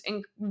was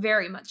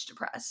very much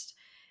depressed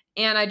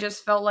and I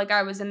just felt like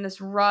I was in this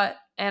rut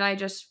and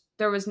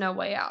there was no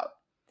way out.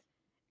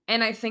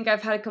 And I think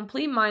I've had a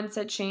complete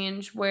mindset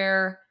change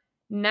where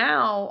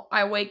now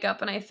I wake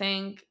up and I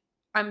think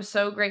I'm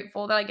so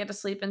grateful that I get to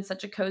sleep in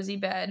such a cozy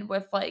bed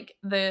with like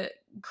the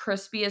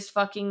crispiest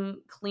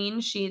fucking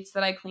clean sheets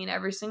that I clean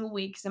every single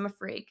week because I'm a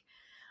freak.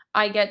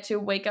 I get to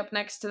wake up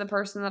next to the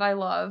person that I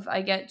love.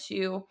 I get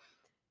to,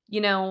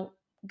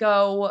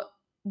 go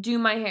do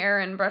my hair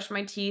and brush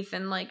my teeth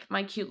in like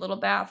my cute little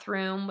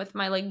bathroom with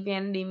my like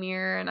vanity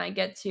mirror, and I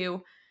get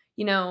to,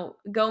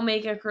 go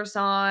make a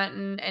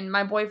croissant, and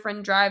my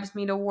boyfriend drives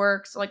me to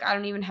work, so like I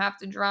don't even have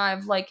to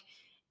drive. Like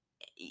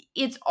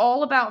it's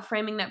all about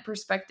framing that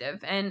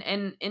perspective. And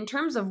in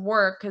terms of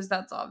work, because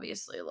that's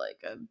obviously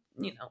like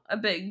a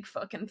big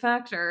fucking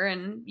factor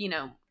and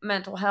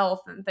mental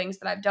health and things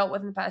that I've dealt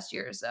with in the past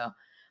year or so,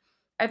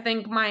 I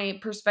think my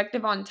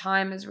perspective on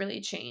time has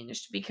really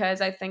changed because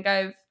I think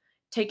I've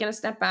taken a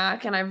step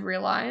back and I've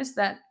realized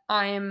that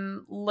I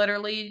am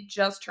literally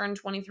just turned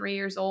 23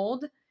 years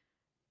old.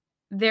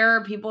 There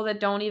are people that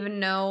don't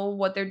even know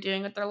what they're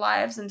doing with their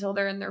lives until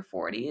they're in their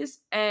 40s.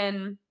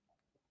 And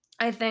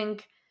I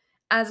think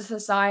as a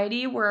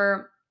society,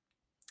 we're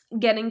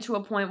getting to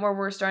a point where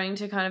we're starting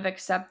to kind of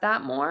accept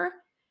that more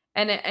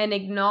and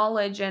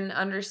acknowledge and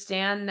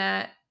understand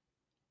that,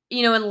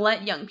 and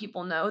let young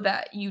people know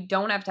that you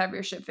don't have to have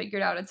your shit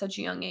figured out at such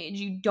a young age.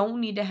 You don't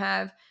need to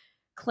have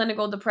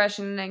clinical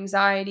depression and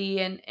anxiety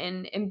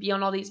and be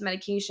on all these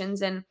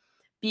medications and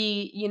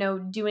be,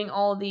 doing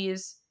all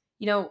these,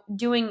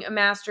 doing a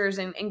master's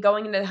and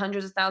going into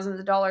hundreds of thousands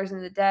of dollars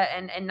into debt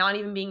and not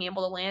even being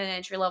able to land an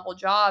entry level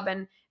job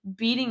and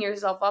beating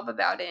yourself up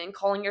about it and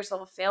calling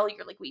yourself a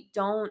failure. Like,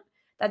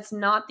 that's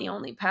not the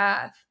only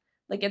path.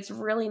 Like, it's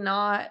really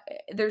not.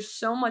 There's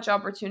so much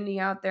opportunity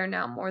out there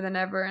now more than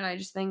ever. And I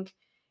just think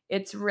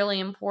it's really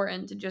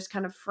important to just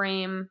kind of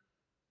frame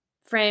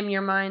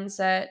your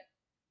mindset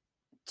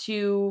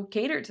to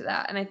cater to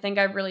that. And I think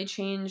I've really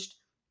changed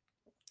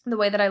the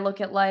way that I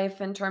look at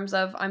life in terms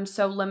of I'm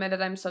so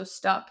limited, I'm so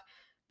stuck,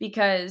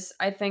 because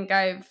I think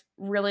I've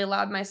really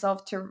allowed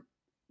myself to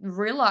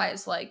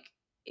realize like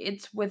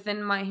it's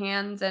within my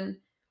hands, and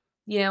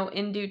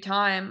in due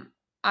time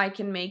I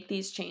can make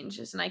these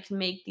changes and I can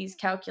make these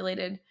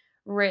calculated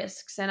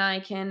risks, and I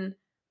can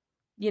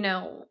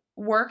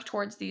work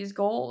towards these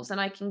goals,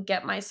 and I can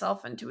get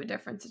myself into a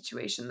different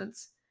situation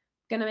that's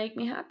going to make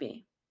me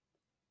happy.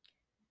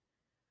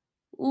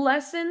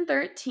 Lesson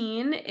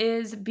 13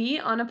 is be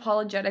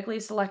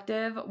unapologetically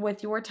selective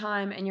with your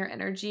time and your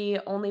energy.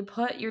 Only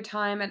put your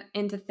time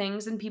into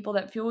things and people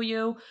that fuel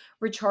you,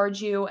 recharge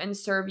you, and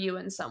serve you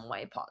in some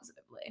way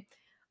positively.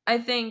 I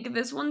think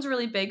this one's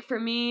really big for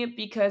me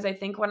because I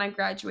think when I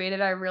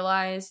graduated, I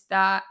realized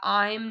that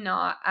I'm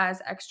not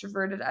as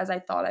extroverted as I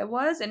thought I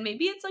was. And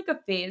maybe it's like a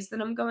phase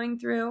that I'm going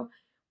through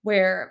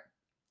where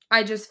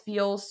I just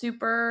feel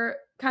super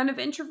kind of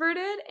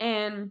introverted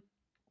and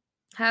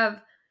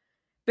have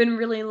been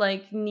really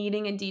like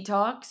needing a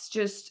detox.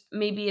 Just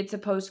maybe it's a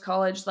post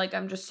college, like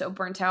I'm just so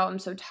burnt out. I'm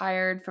so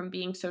tired from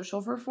being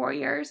social for 4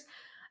 years.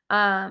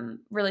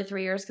 Really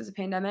 3 years because of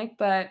pandemic,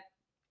 but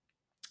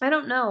I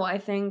don't know. I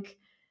think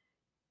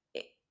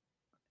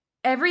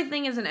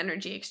everything is an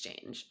energy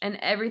exchange and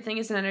everything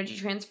is an energy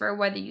transfer,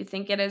 whether you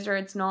think it is or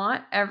it's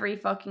not. Every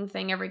fucking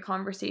thing, every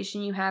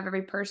conversation you have,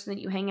 every person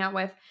that you hang out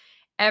with,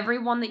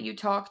 everyone that you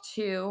talk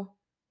to,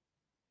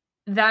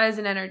 that is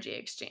an energy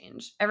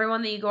exchange.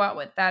 Everyone that you go out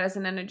with, that is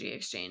an energy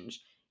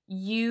exchange.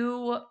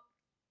 You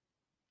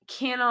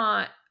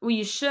cannot, well,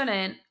 you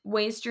shouldn't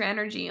waste your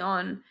energy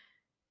on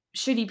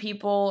shitty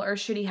people or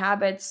shitty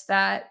habits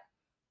that,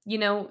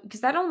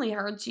 because that only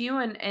hurts you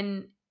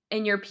and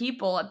your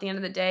people at the end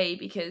of the day.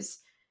 Because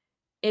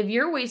if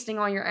you're wasting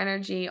all your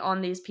energy on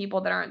these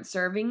people that aren't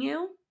serving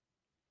you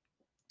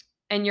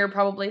and you're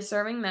probably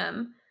serving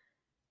them,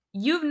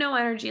 you have no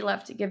energy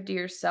left to give to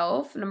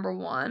yourself, number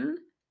one.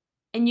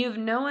 And you have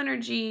no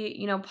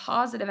energy,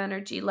 positive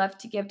energy left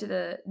to give to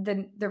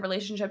the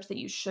relationships that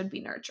you should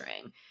be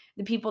nurturing,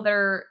 the people that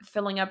are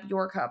filling up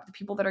your cup, the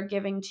people that are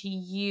giving to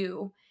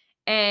you.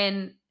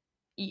 And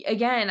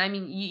again, I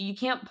mean, you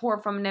can't pour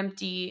from an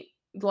empty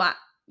glass.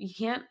 You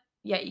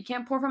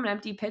can't pour from an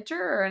empty pitcher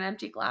or an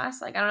empty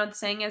glass. Like, I don't know what the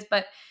saying is,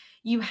 but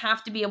you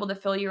have to be able to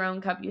fill your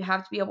own cup. You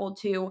have to be able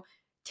to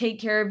take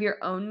care of your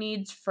own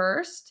needs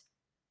first.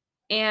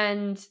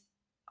 And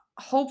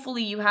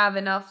hopefully you have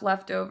enough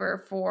left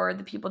over for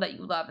the people that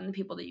you love and the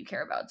people that you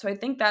care about. So I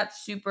think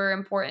that's super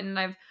important. And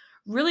I've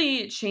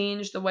really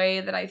changed the way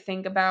that I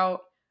think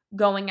about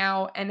going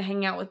out and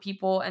hanging out with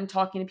people and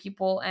talking to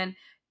people and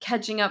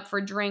catching up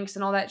for drinks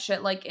and all that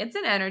shit. Like, it's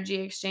an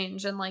energy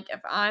exchange. And like,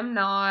 if I'm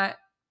not,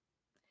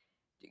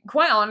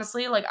 quite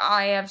honestly, like,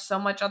 I have so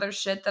much other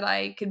shit that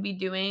I could be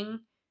doing,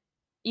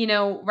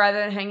 rather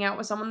than hang out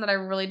with someone that I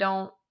really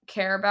don't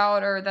care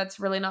about or that's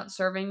really not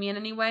serving me in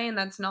any way. And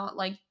that's not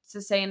like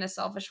to say in a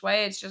selfish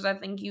way. It's just I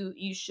think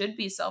you should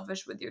be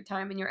selfish with your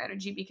time and your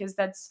energy, because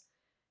that's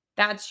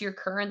your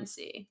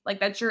currency. Like,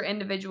 that's your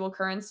individual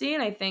currency.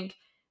 And I think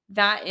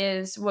that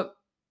is what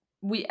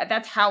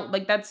that's how,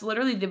 like, that's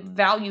literally the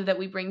value that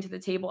we bring to the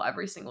table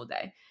every single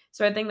day.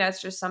 So I think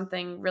that's just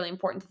something really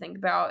important to think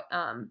about,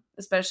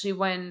 especially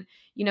when,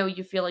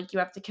 you feel like you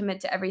have to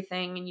commit to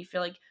everything and you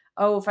feel like,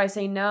 oh, if I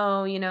say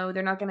no,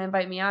 they're not going to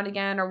invite me out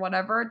again or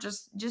whatever.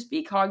 Just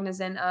be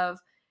cognizant of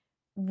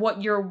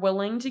what you're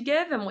willing to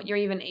give and what you're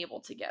even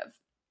able to give.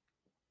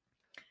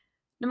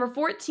 Number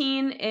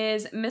 14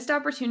 is missed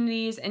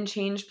opportunities and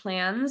changed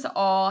plans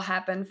all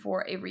happen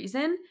for a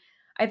reason.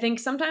 I think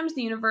sometimes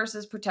the universe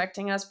is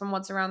protecting us from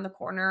what's around the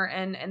corner,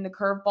 and the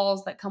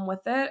curveballs that come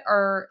with it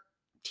are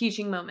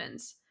teaching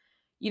moments.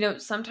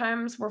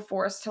 Sometimes we're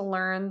forced to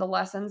learn the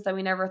lessons that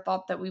we never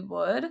thought that we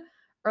would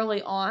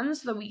early on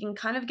so that we can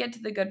kind of get to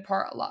the good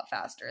part a lot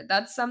faster.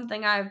 That's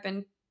something I've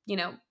been,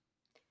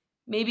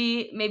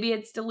 maybe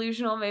it's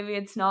delusional, maybe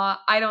it's not.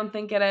 I don't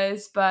think it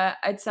is, but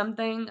it's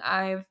something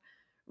I've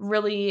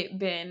really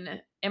been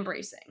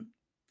embracing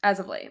as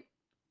of late.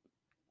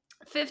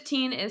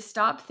 15 is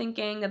stop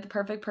thinking that the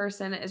perfect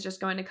person is just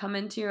going to come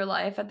into your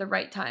life at the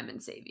right time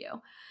and save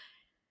you.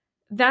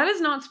 That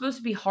is not supposed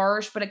to be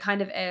harsh, but it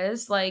kind of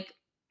is. Like,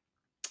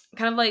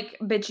 kind of like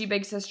bitchy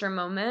big sister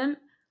moment.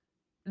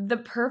 The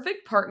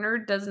perfect partner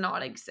does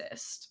not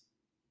exist.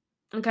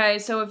 Okay,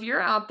 so if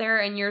you're out there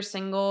and you're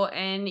single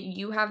and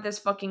you have this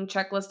fucking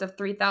checklist of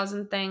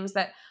 3,000 things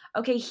that,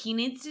 okay, he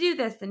needs to do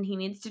this, then he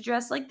needs to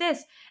dress like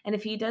this, and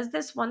if he does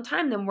this one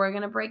time, then we're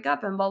gonna break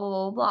up and blah, blah,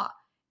 blah, blah.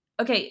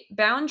 Okay,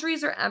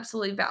 boundaries are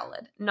absolutely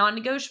valid.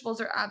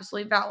 Non-negotiables are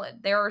absolutely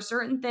valid. There are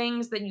certain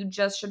things that you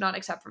just should not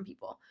accept from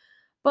people.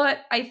 But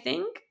I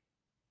think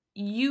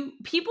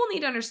people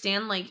need to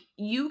understand, like,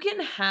 you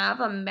can have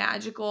a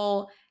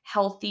magical,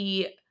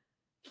 healthy,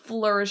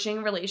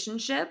 flourishing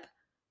relationship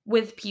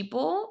with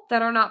people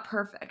that are not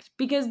perfect,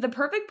 because the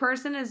perfect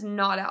person is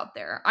not out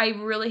there. I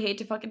really hate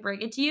to fucking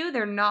break it to you,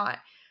 they're not.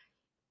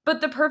 But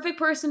the perfect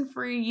person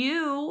for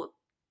you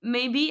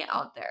may be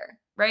out there,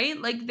 right?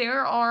 Like,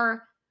 there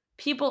are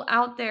people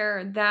out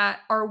there that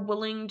are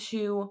willing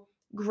to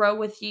grow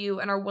with you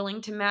and are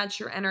willing to match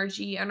your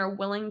energy and are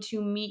willing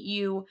to meet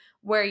you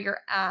where you're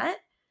at.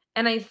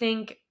 And I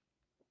think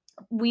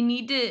we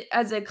need to,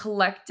 as a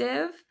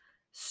collective,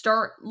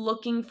 start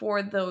looking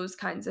for those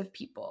kinds of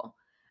people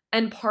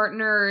and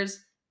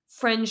partners,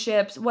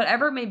 friendships,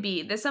 whatever it may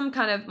be. This, I'm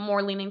kind of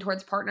more leaning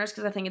towards partners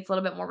because I think it's a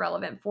little bit more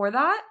relevant for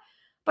that.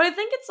 But I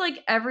think it's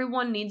like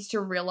everyone needs to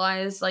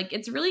realize, like,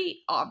 it's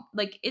really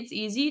like, it's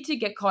easy to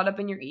get caught up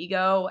in your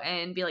ego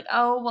and be like,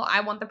 oh, well, I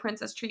want the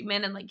princess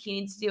treatment, and like, he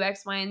needs to do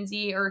X, Y, and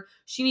Z, or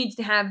she needs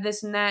to have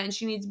this and that, and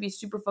she needs to be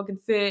super fucking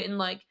fit and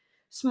like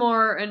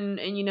smart and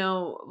you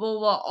know,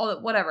 well, all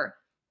that, whatever.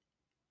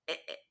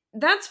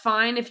 That's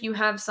fine if you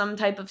have some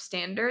type of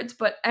standards,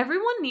 but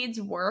everyone needs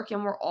work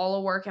and we're all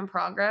a work in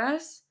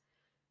progress.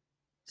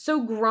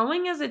 So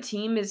growing as a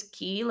team is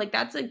key. Like,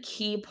 that's a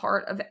key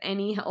part of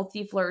any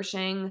healthy,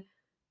 flourishing,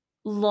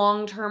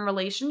 long-term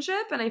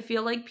relationship. And I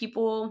feel like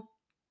people,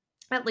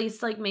 at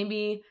least like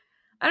maybe,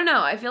 I don't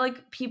know, I feel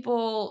like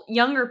people,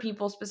 younger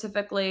people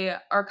specifically,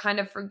 are kind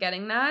of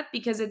forgetting that,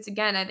 because it's,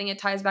 again, I think it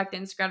ties back to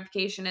instant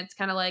gratification. It's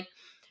kind of like,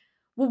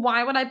 well,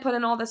 why would I put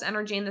in all this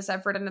energy and this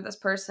effort into this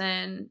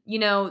person? You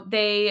know,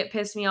 they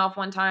pissed me off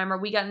one time, or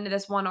we got into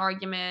this one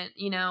argument,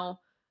 you know,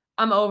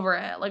 I'm over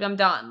it. Like, I'm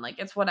done. Like,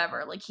 it's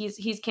whatever. Like,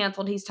 he's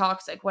canceled, he's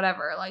toxic,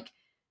 whatever. Like,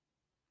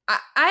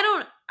 I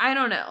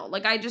don't know.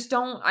 Like, I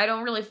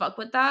don't really fuck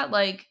with that.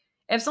 Like,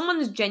 if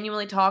someone's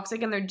genuinely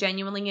toxic and they're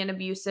genuinely an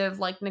abusive,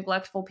 like,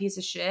 neglectful piece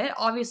of shit,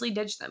 obviously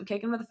ditch them.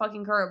 Kick them to the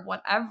fucking curb.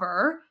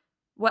 Whatever.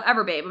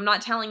 Whatever, babe. I'm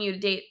not telling you to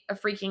date a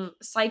freaking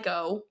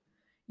psycho.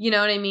 You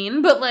know what I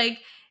mean? But like,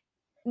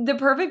 the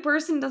perfect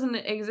person doesn't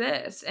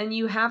exist, and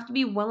you have to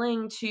be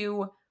willing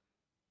to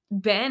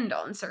bend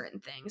on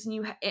certain things, and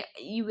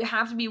you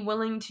have to be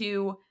willing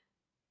to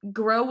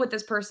grow with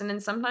this person.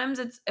 And sometimes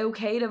it's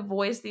okay to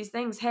voice these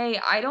things. Hey,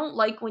 I don't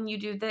like when you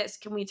do this,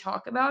 can we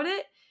talk about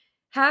it?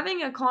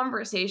 Having a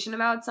conversation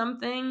about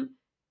something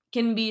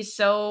can be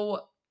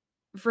so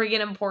friggin'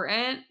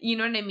 important, you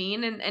know what I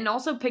mean? And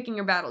also picking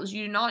your battles.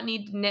 You do not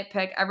need to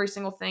nitpick every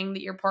single thing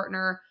that your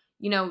partner,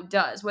 you know,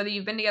 does. Whether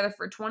you've been together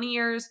for 20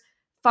 years,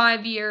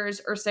 5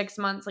 years, or 6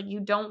 months, like, you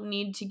don't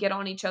need to get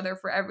on each other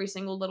for every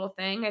single little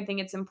thing. I think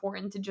it's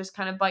important to just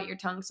kind of bite your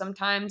tongue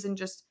sometimes and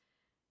just,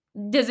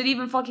 does it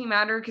even fucking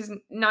matter? Because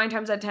 9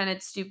 times out of 10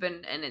 it's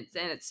stupid, and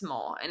it's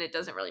small, and it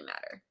doesn't really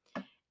matter.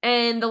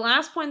 And the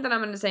last point that I'm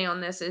going to say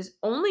on this is,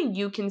 only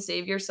you can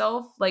save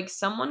yourself. Like,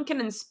 someone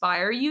can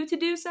inspire you to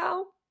do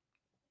so,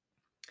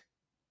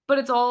 but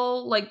it's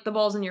all like, the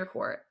ball's in your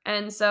court.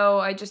 And so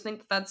I just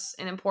think that's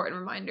an important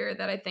reminder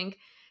that I think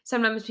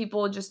sometimes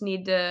people just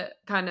need to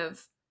kind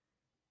of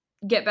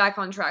get back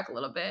on track a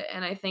little bit.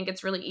 And I think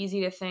it's really easy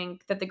to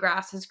think that the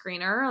grass is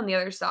greener on the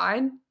other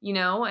side, you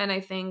know? And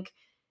I think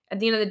at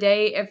the end of the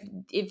day,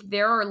 if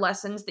there are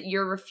lessons that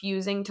you're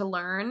refusing to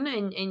learn,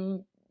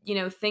 and you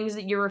know, things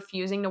that you're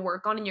refusing to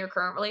work on in your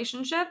current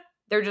relationship,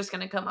 they're just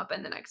going to come up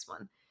in the next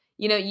one.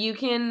 You know, you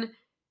can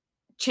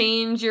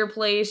change your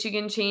place, you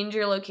can change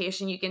your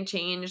location, you can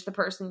change the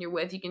person you're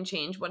with, you can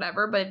change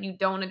whatever, but if you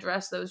don't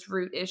address those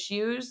root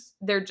issues,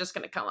 they're just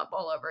going to come up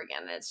all over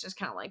again. And it's just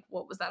kind of like,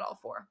 what was that all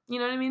for? You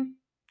know what I mean?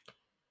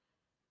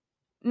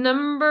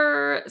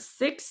 Number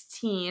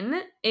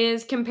 16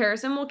 is,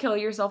 comparison will kill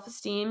your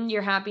self-esteem,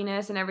 your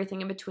happiness, and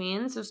everything in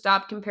between. So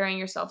stop comparing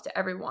yourself to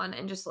everyone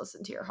and just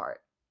listen to your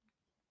heart.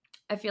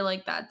 I feel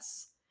like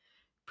that's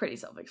pretty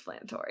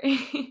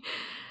self-explanatory.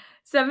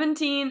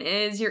 17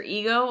 is, your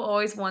ego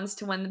always wants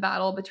to win the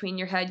battle between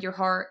your head, your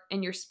heart,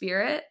 and your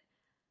spirit.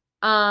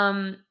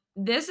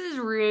 This is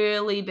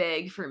really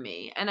big for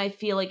me, and I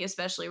feel like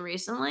especially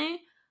recently,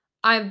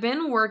 I've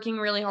been working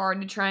really hard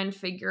to try and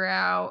figure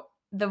out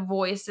the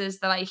voices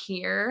that I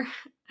hear.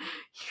 You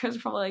guys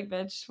are probably like,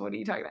 bitch, what are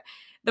you talking about?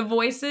 The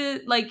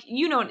voices, like,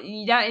 you know,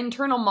 that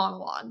internal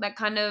monologue, that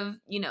kind of,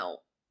 you know,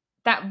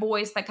 that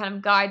voice that kind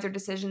of guides our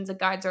decisions, that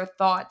guides our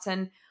thoughts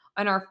and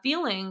our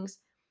feelings.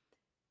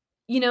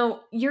 You know,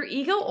 your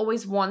ego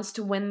always wants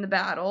to win the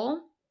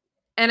battle.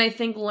 And I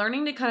think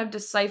learning to kind of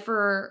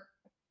decipher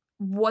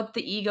what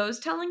the ego is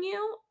telling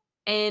you,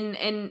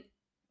 and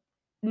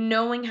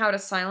knowing how to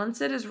silence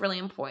it, is really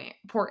important.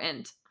 For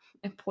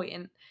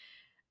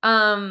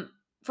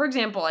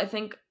example, I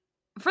think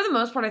for the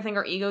most part, I think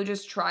our ego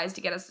just tries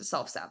to get us to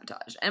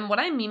self-sabotage. And what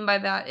I mean by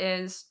that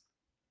is,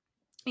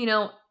 you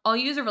know, I'll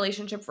use a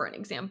relationship for an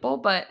example,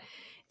 but if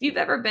you've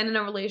ever been in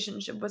a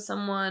relationship with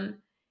someone,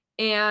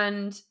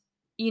 and,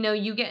 you know,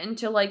 you get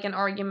into like an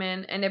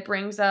argument and it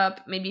brings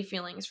up maybe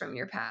feelings from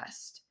your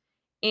past,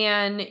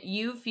 and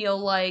you feel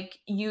like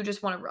you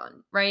just want to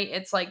run, right?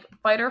 It's like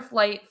fight or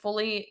flight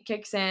fully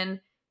kicks in,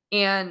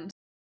 and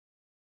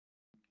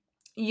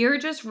you're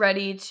just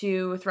ready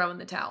to throw in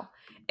the towel.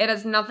 It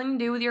has nothing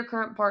to do with your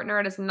current partner.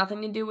 It has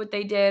nothing to do with what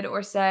they did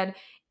or said.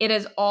 It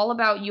is all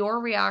about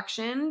your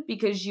reaction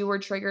because you were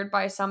triggered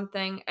by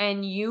something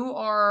and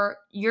your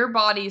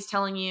body is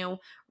telling you,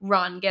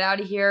 run, get out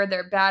of here.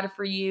 They're bad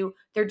for you.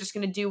 They're just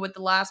going to do what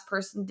the last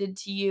person did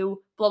to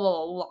you, blah,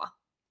 blah, blah, blah.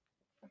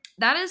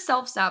 That is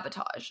self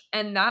sabotage.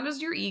 And that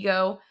is your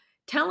ego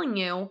telling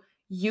you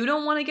you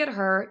don't want to get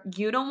hurt.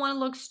 You don't want to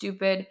look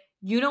stupid.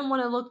 You don't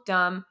want to look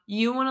dumb.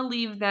 You want to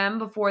leave them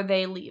before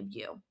they leave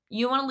you.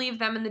 You want to leave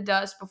them in the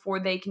dust before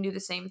they can do the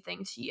same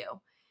thing to you.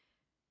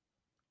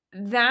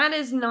 That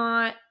is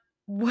not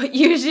what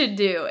you should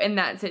do in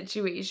that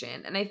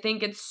situation. And I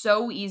think it's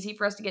so easy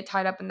for us to get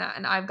tied up in that.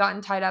 And I've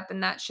gotten tied up in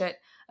that shit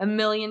a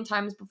million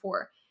times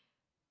before.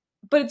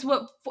 But it's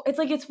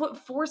what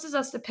forces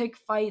us to pick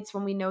fights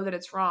when we know that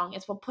it's wrong.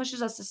 It's what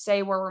pushes us to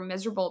stay where we're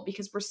miserable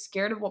because we're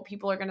scared of what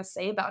people are going to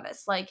say about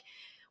us. Like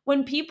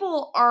when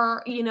people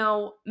are,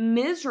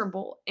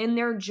 miserable in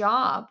their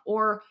job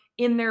or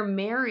in their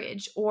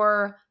marriage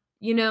or,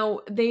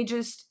 they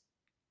just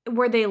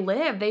where they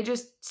live, they're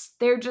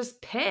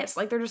just pissed.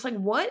 Like they're just like,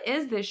 what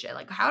is this shit?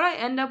 Like how did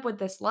I end up with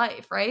this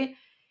life, right?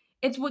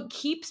 It's what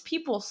keeps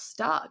people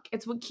stuck.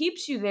 It's what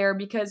keeps you there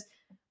because,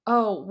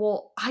 oh,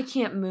 well, I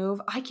can't move.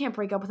 I can't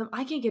break up with him.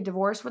 I can't get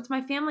divorced. What's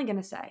my family going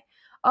to say?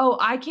 Oh,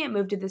 I can't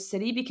move to this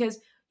city because,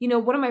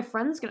 what are my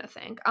friends going to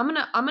think? I'm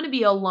going to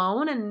be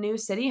alone in a new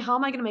city. How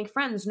am I going to make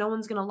friends? No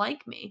one's going to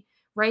like me,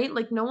 right?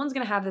 Like no one's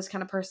going to have this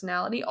kind of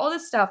personality. All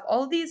this stuff,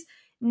 all of these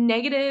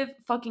negative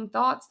fucking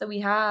thoughts that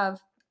we have,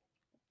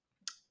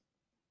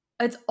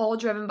 it's all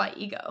driven by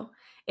ego.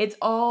 It's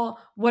all,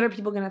 what are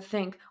people going to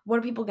think? What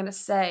are people going to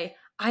say?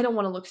 I don't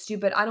want to look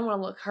stupid. I don't want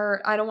to look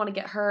hurt. I don't want to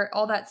get hurt.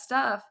 All that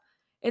stuff.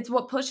 It's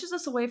what pushes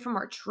us away from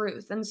our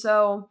truth. And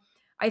so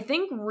I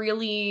think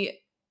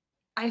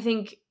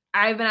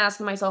I've been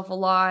asking myself a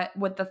lot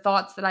with the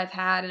thoughts that I've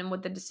had and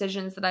with the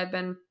decisions that I've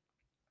been,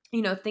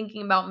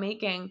 thinking about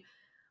making.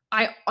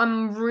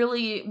 I'm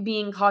really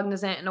being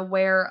cognizant and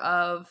aware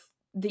of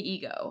the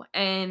ego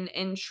and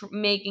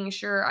making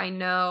sure I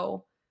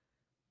know,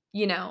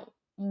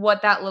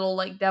 what that little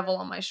like devil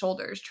on my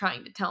shoulder is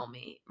trying to tell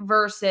me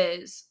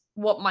versus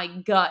what my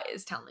gut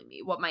is telling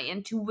me, what my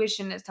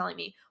intuition is telling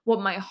me,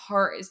 what my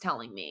heart is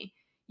telling me.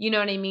 You know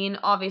what I mean?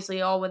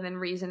 Obviously, all within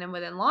reason and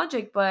within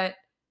logic, but,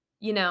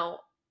 you know,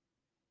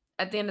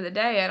 at the end of the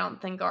day, I don't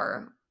think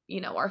our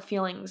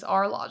feelings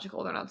are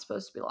logical. They're not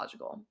supposed to be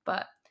logical.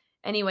 But,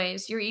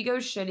 anyways, your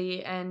ego's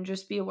shitty and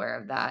just be aware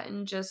of that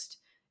and just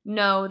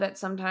know that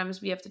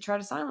sometimes we have to try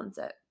to silence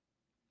it.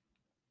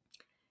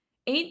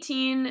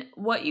 18,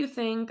 what you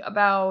think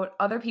about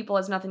other people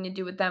has nothing to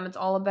do with them. It's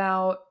all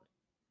about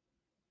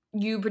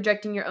you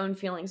projecting your own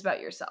feelings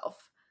about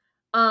yourself.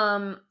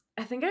 I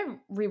think I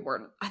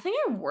worded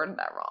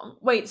that wrong.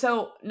 Wait,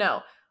 so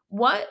no.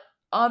 What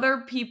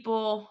other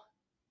people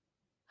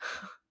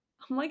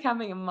I'm like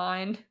having a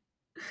mind.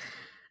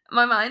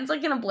 My mind's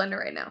like in a blender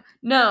right now.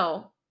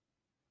 No.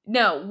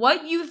 No,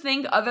 what you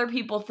think other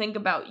people think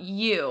about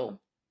you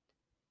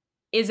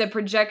is a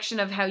projection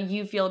of how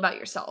you feel about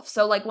yourself.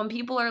 So like when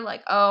people are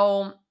like,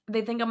 "Oh,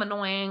 they think I'm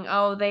annoying.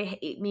 Oh, they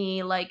hate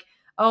me." Like,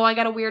 "Oh, I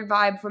got a weird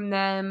vibe from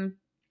them."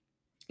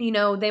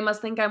 They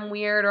must think I'm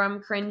weird or I'm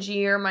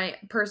cringy or my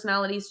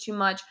personality is too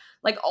much.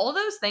 Like all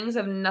those things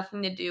have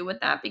nothing to do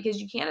with that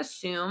because you can't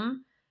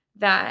assume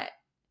that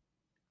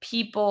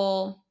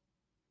people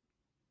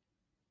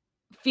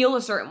feel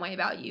a certain way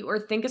about you or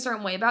think a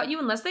certain way about you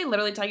unless they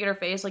literally tell you to your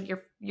face like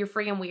you're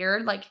freaking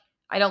weird. Like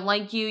I don't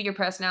like you. Your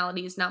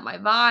personality is not my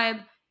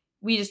vibe.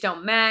 We just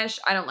don't mesh.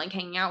 I don't like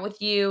hanging out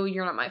with you.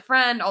 You're not my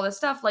friend. All this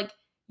stuff. Like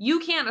you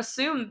can't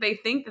assume that they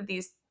think that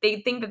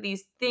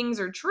these things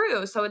are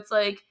true. So it's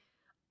like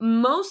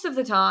most of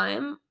the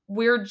time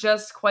we're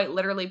just quite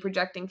literally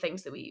projecting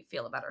things that we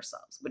feel about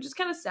ourselves, which is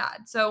kind of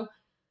sad. So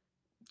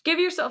give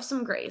yourself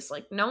some grace.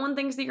 Like no one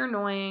thinks that you're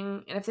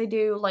annoying, and if they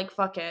do, like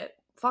fuck it.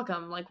 Fuck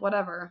them, like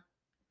whatever.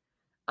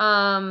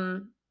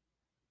 Um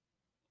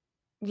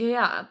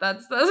yeah,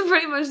 that's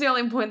pretty much the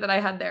only point that I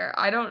had there.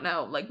 I don't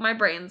know. Like my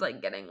brain's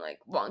like getting like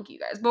wonky,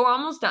 guys. But we're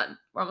almost done.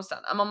 We're almost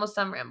done. I'm almost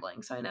done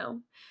rambling, so I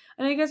know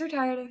you guys are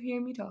tired of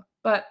hearing me talk.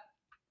 But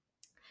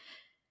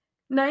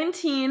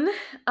 19,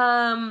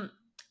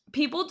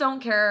 people don't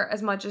care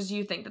as much as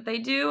you think that they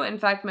do. In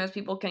fact, most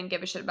people can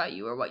give a shit about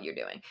you or what you're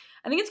doing.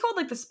 I think it's called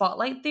like the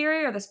spotlight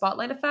theory or the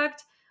spotlight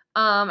effect.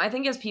 I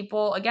think as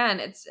people,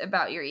 again, it's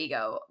about your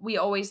ego. We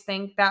always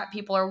think that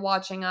people are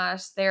watching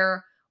us.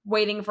 They're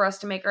waiting for us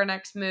to make our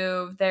next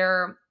move.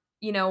 They're,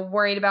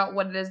 worried about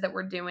what it is that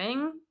we're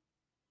doing.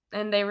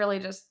 And they really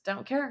just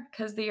don't care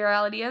because the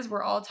reality is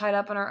we're all tied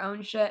up in our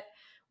own shit.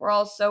 We're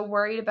all so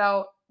worried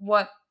about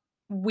what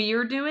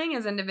we're doing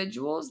as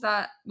individuals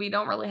that we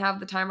don't really have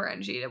the time or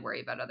energy to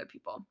worry about other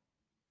people.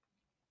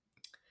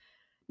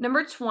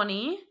 Number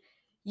 20,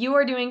 you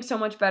are doing so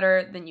much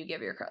better than you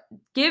give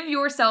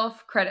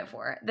yourself credit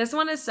for. This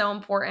one is so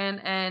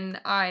important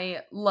and I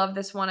love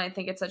this one. I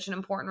think it's such an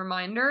important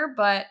reminder,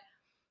 but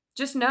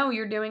just know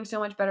you're doing so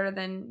much better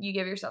than you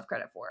give yourself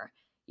credit for.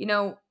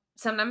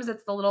 sometimes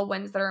it's the little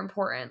wins that are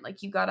important.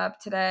 Like, you got up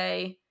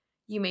today,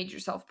 you made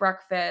yourself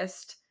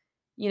breakfast,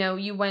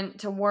 you went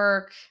to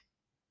work,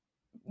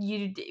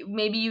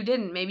 maybe you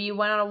didn't. Maybe you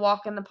went on a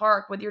walk in the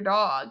park with your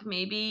dog.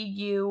 Maybe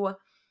you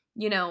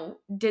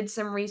did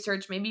some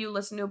research. Maybe you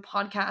listened to a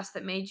podcast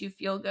that made you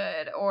feel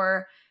good,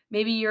 or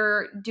maybe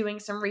you're doing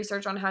some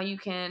research on how you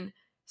can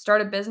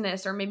start a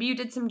business, or maybe you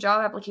did some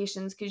job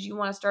applications because you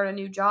want to start a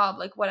new job.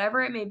 Like,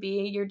 whatever it may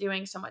be, you're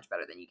doing so much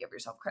better than you give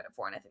yourself credit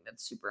for, and I think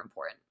that's super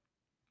important.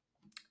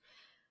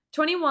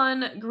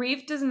 21,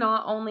 grief does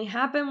not only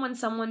happen when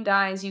someone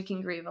dies. You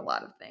can grieve a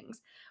lot of things.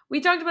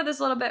 We talked about this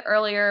a little bit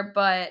earlier,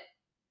 but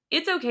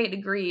it's okay to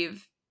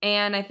grieve.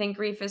 And I think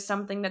grief is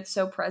something that's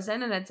so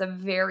present, and it's a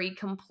very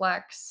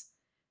complex,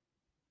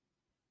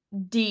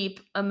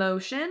 deep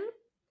emotion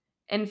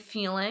and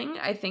feeling.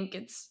 I think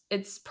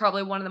it's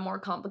probably one of the more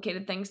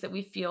complicated things that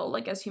we feel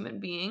like as human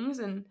beings.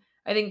 And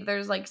I think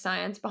there's like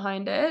science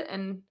behind it.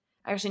 And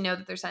I actually know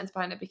that there's science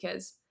behind it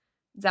because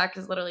Zach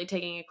is literally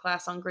taking a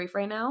class on grief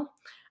right now.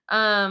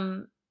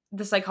 The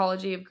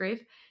psychology of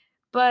grief.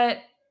 But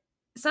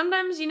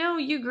sometimes,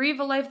 you grieve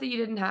a life that you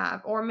didn't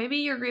have, or maybe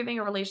you're grieving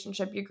a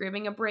relationship, you're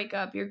grieving a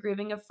breakup, you're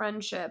grieving a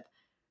friendship,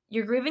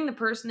 you're grieving the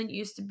person that you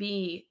used to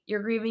be,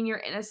 you're grieving your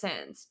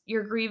innocence,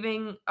 you're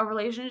grieving a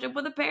relationship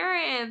with a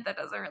parent that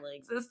doesn't really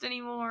exist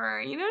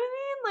anymore. You know what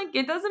I mean? Like,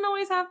 it doesn't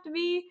always have to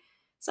be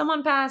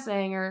someone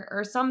passing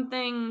or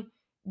something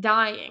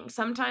dying.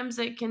 Sometimes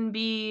it can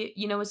be,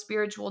 a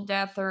spiritual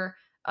death, or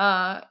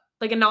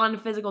like a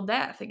non-physical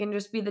death. It can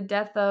just be the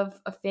death of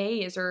a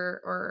phase,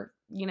 or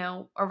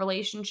a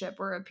relationship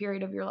or a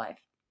period of your life.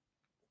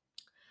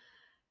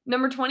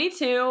 Number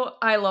 22,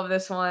 I love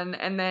this one,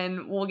 and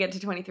then we'll get to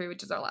 23,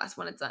 which is our last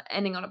one. It's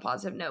ending on a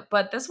positive note,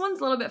 but this one's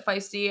a little bit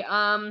feisty.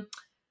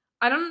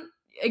 I don't,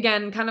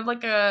 again, kind of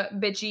like a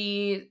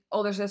bitchy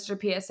older sister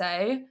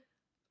PSA,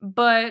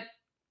 but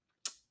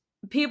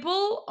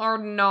people are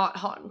not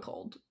hot and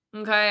cold.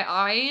 Okay,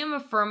 I am a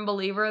firm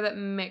believer that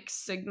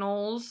mixed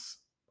signals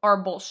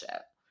are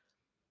bullshit.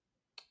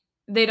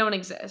 They don't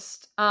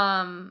exist.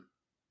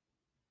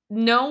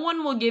 No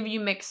one will give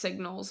you mixed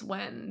signals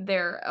when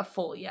they're a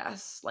full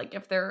yes. Like,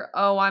 if they're,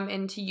 oh, I'm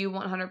into you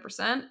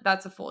 100%,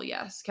 that's a full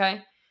yes,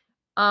 okay?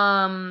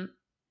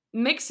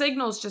 Mixed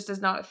signals just is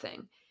not a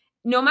thing.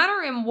 No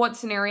matter in what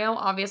scenario,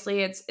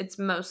 obviously it's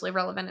mostly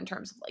relevant in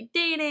terms of like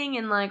dating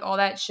and like all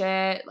that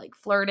shit, like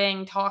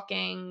flirting,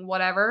 talking,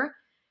 whatever.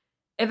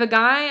 If a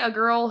guy, a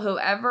girl,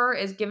 whoever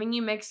is giving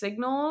you mixed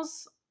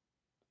signals,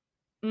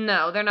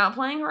 no, they're not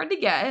playing hard to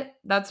get.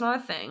 That's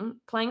not a thing.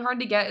 Playing hard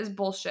to get is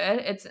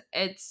bullshit.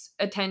 It's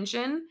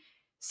attention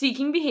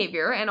seeking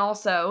behavior, and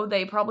also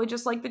they probably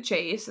just like the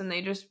chase, and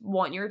they just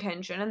want your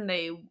attention, and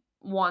they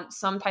want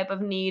some type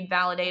of need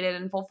validated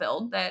and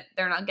fulfilled that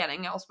they're not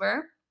getting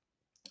elsewhere.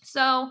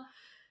 So,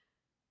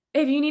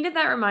 if you needed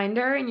that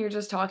reminder and you're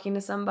just talking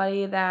to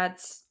somebody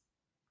that's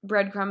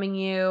breadcrumbing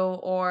you,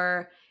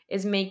 or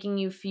is making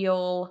you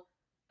feel,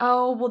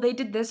 oh, well, they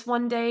did this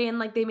one day and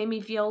like they made me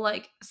feel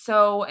like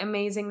so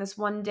amazing this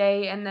one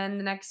day, and then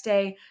the next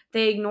day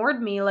they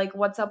ignored me, like,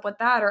 what's up with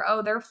that? Or,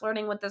 oh, they're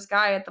flirting with this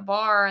guy at the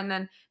bar, and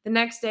then the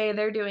next day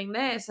they're doing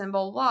this, and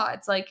blah blah blah.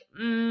 It's like,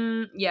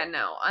 yeah,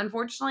 no,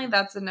 unfortunately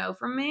that's a no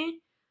from me.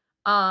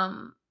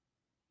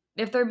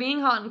 If they're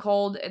being hot and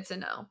cold, it's a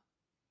no.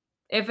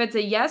 If it's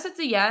a yes, it's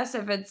a yes.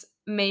 If it's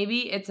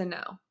maybe, it's a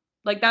no.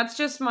 Like, that's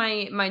just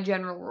my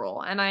general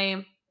rule. And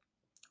I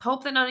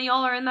hope that none of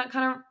y'all are in that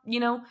kind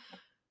of,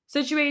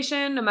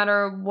 situation, no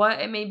matter what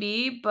it may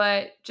be,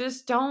 but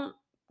just don't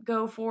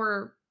go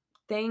for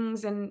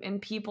things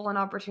and people and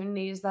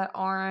opportunities that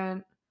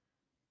aren't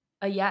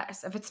a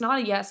yes. If it's not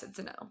a yes, it's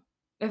a no.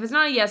 If it's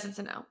not a yes, it's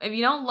a no. If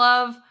you don't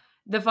love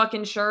the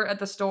fucking shirt at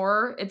the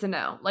store, it's a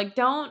no. Like,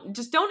 don't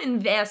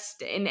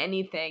invest in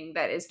anything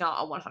that is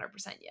not a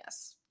 100%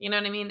 yes. You know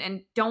what I mean?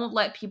 And don't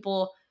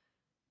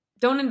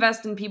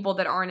invest in people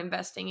that aren't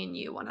investing in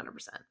you 100%.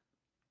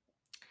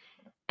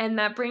 And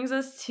that brings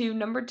us to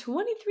number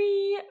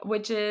 23,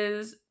 which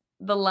is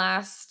the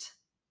last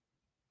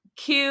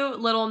cute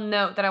little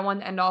note that I want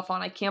to end off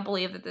on. I can't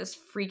believe that this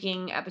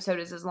freaking episode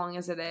is as long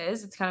as it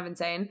is. It's kind of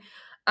insane.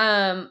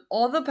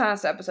 All the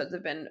past episodes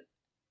have been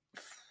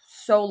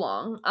so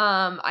long.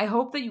 I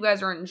hope that you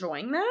guys are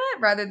enjoying that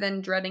rather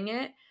than dreading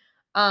it.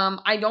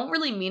 I don't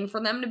really mean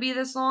for them to be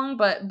this long,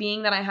 but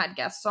being that I had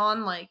guests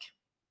on, like,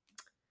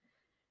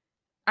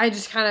 I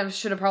just kind of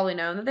should have probably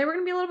known that they were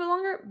going to be a little bit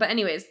longer. But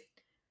anyways,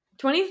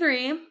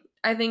 23,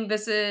 I think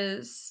this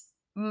is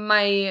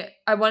I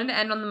wanted to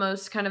end on the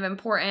most kind of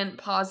important,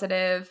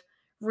 positive,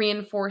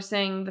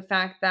 reinforcing the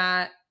fact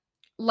that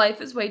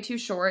life is way too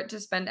short to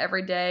spend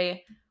every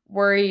day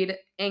worried,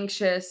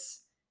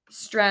 anxious,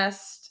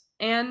 stressed,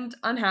 and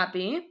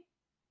unhappy.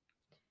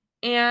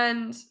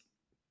 And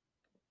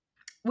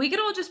we could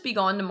all just be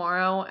gone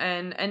tomorrow,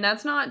 and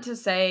that's not to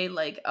say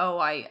like, oh,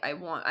 I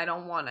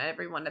don't want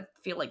everyone to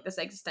feel like this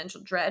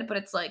existential dread, but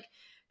it's like,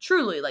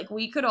 truly, like,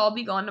 we could all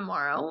be gone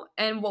tomorrow,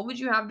 and what would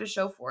you have to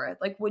show for it?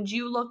 Like, would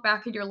you look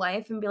back at your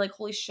life and be like,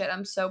 holy shit,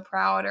 I'm so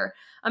proud, or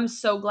I'm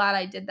so glad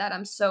I did that,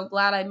 I'm so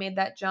glad I made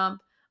that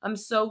jump, I'm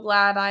so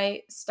glad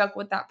I stuck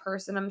with that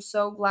person. I'm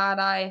so glad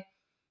I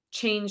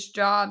changed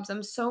jobs.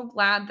 I'm so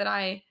glad that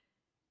I,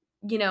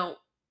 you know,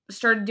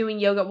 started doing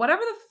yoga,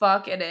 whatever the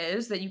fuck it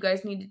is that you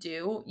guys need to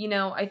do.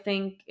 I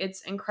think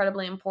it's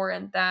incredibly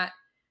important that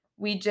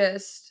we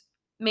just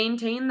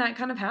maintain that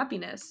kind of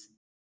happiness.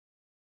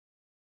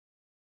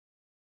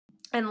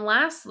 And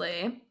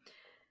lastly,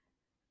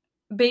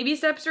 baby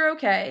steps are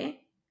okay.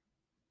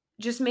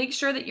 Just make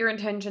sure that your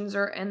intentions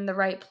are in the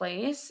right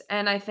place.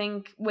 And I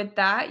think with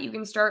that, you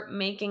can start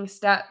making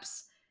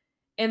steps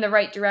in the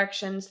right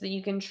direction so that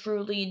you can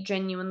truly,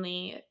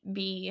 genuinely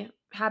be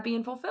happy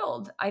and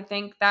fulfilled. I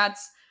think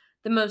that's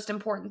the most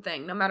important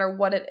thing, no matter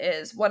what it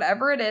is,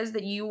 whatever it is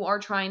that you are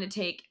trying to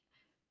take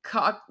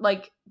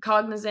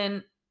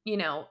cognizant,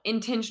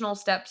 intentional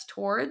steps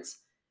towards,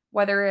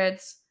 whether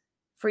it's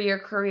for your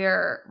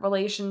career,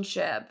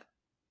 relationship,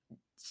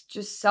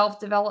 just self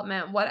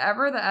development,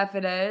 whatever the F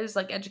it is,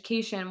 like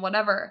education,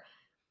 whatever,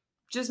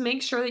 just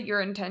make sure that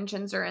your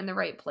intentions are in the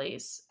right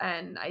place.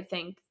 And I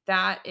think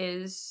that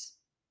is,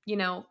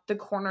 the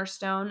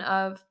cornerstone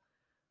of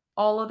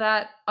all of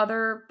that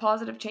other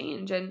positive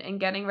change and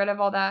getting rid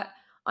of all that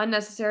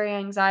unnecessary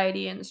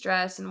anxiety and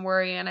stress and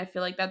worry. And I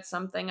feel like that's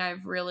something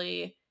I've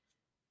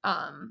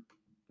um,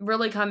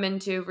 really come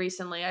into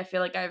recently. I feel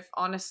like I've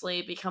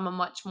honestly become a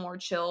much more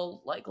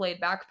chill, like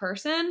laid back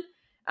person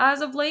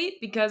as of late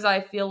because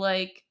I feel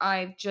like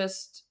I've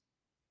just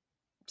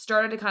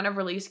started to kind of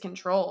release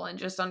control and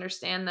just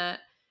understand that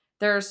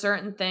there are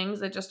certain things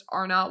that just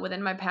are not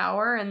within my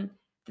power, and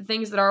the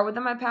things that are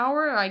within my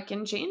power, I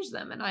can change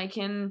them and I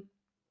can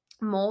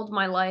mold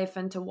my life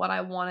into what I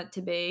want it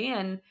to be,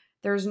 and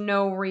there's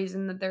no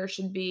reason that there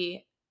should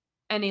be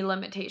any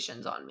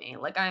limitations on me.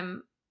 Like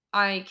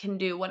I can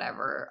do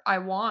whatever I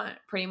want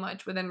pretty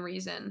much within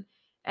reason.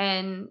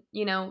 And,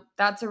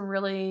 that's a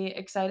really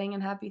exciting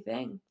and happy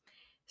thing.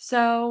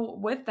 So,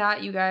 with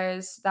that, you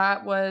guys,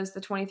 that was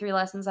the 23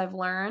 lessons I've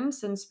learned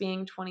since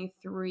being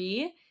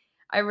 23.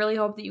 I really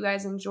hope that you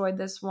guys enjoyed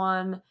this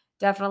one.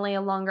 Definitely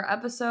a longer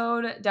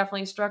episode,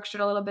 definitely structured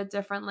a little bit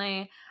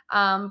differently.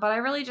 But I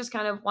really just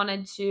kind of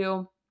wanted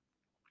to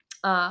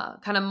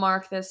kind of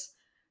mark this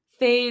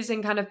phase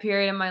and kind of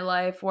period in my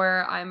life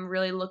where I'm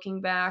really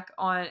looking back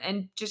on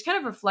and just kind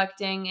of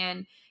reflecting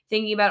and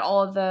thinking about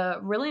all of the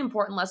really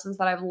important lessons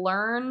that I've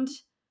learned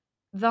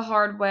the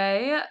hard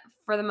way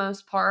for the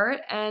most part.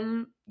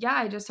 And yeah,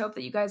 I just hope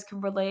that you guys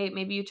can relate.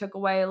 Maybe you took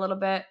away a little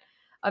bit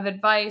of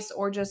advice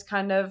or just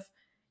kind of,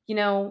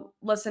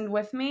 listened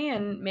with me,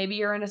 and maybe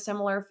you're in a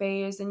similar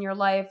phase in your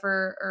life,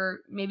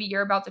 or maybe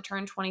you're about to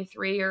turn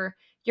 23 or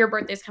your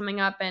birthday's coming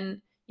up,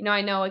 and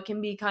I know it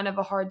can be kind of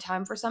a hard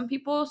time for some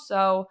people.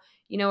 So,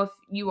 if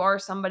you are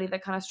somebody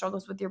that kind of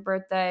struggles with your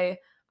birthday,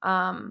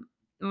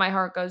 my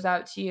heart goes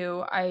out to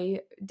you. I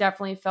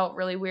definitely felt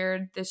really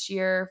weird this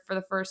year for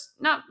the first,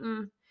 not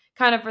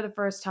kind of for the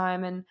first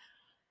time, and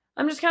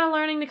I'm just kind of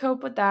learning to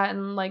cope with that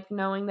and like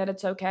knowing that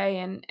it's okay,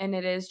 and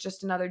it is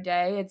just another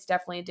day. It's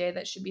definitely a day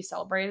that should be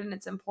celebrated and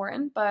it's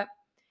important, but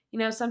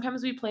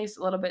sometimes we place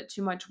a little bit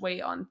too much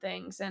weight on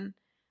things, and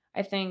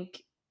I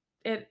think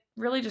it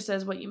really just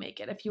is what you make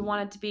it. If you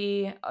want it to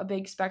be a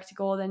big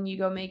spectacle, then you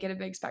go make it a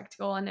big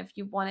spectacle, and if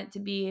you want it to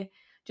be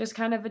just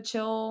kind of a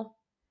chill,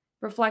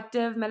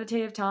 reflective,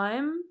 meditative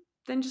time,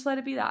 then just let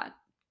it be that.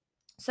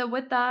 So,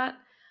 with that,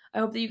 I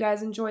hope that you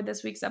guys enjoyed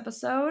this week's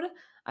episode.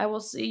 I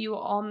will see you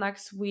all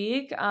next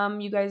week.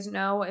 You guys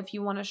know if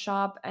you want to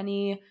shop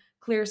any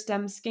Clear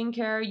Stem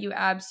skincare, you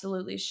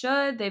absolutely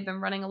should. They've been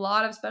running a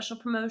lot of special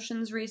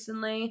promotions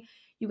recently.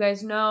 You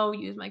guys know,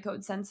 use my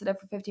code sensitive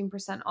for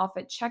 15% off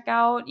at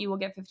checkout. You will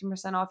get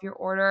 15% off your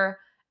order,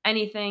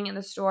 anything in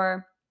the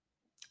store.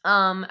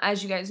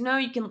 As you guys know,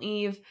 you can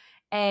leave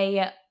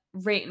a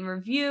rate and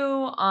review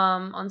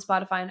on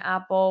Spotify and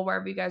Apple,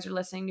 wherever you guys are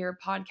listening to your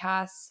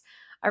podcasts.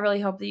 I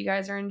really hope that you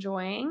guys are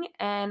enjoying,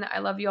 and I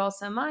love you all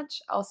so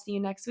much. I'll see you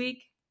next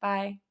week.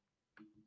 Bye.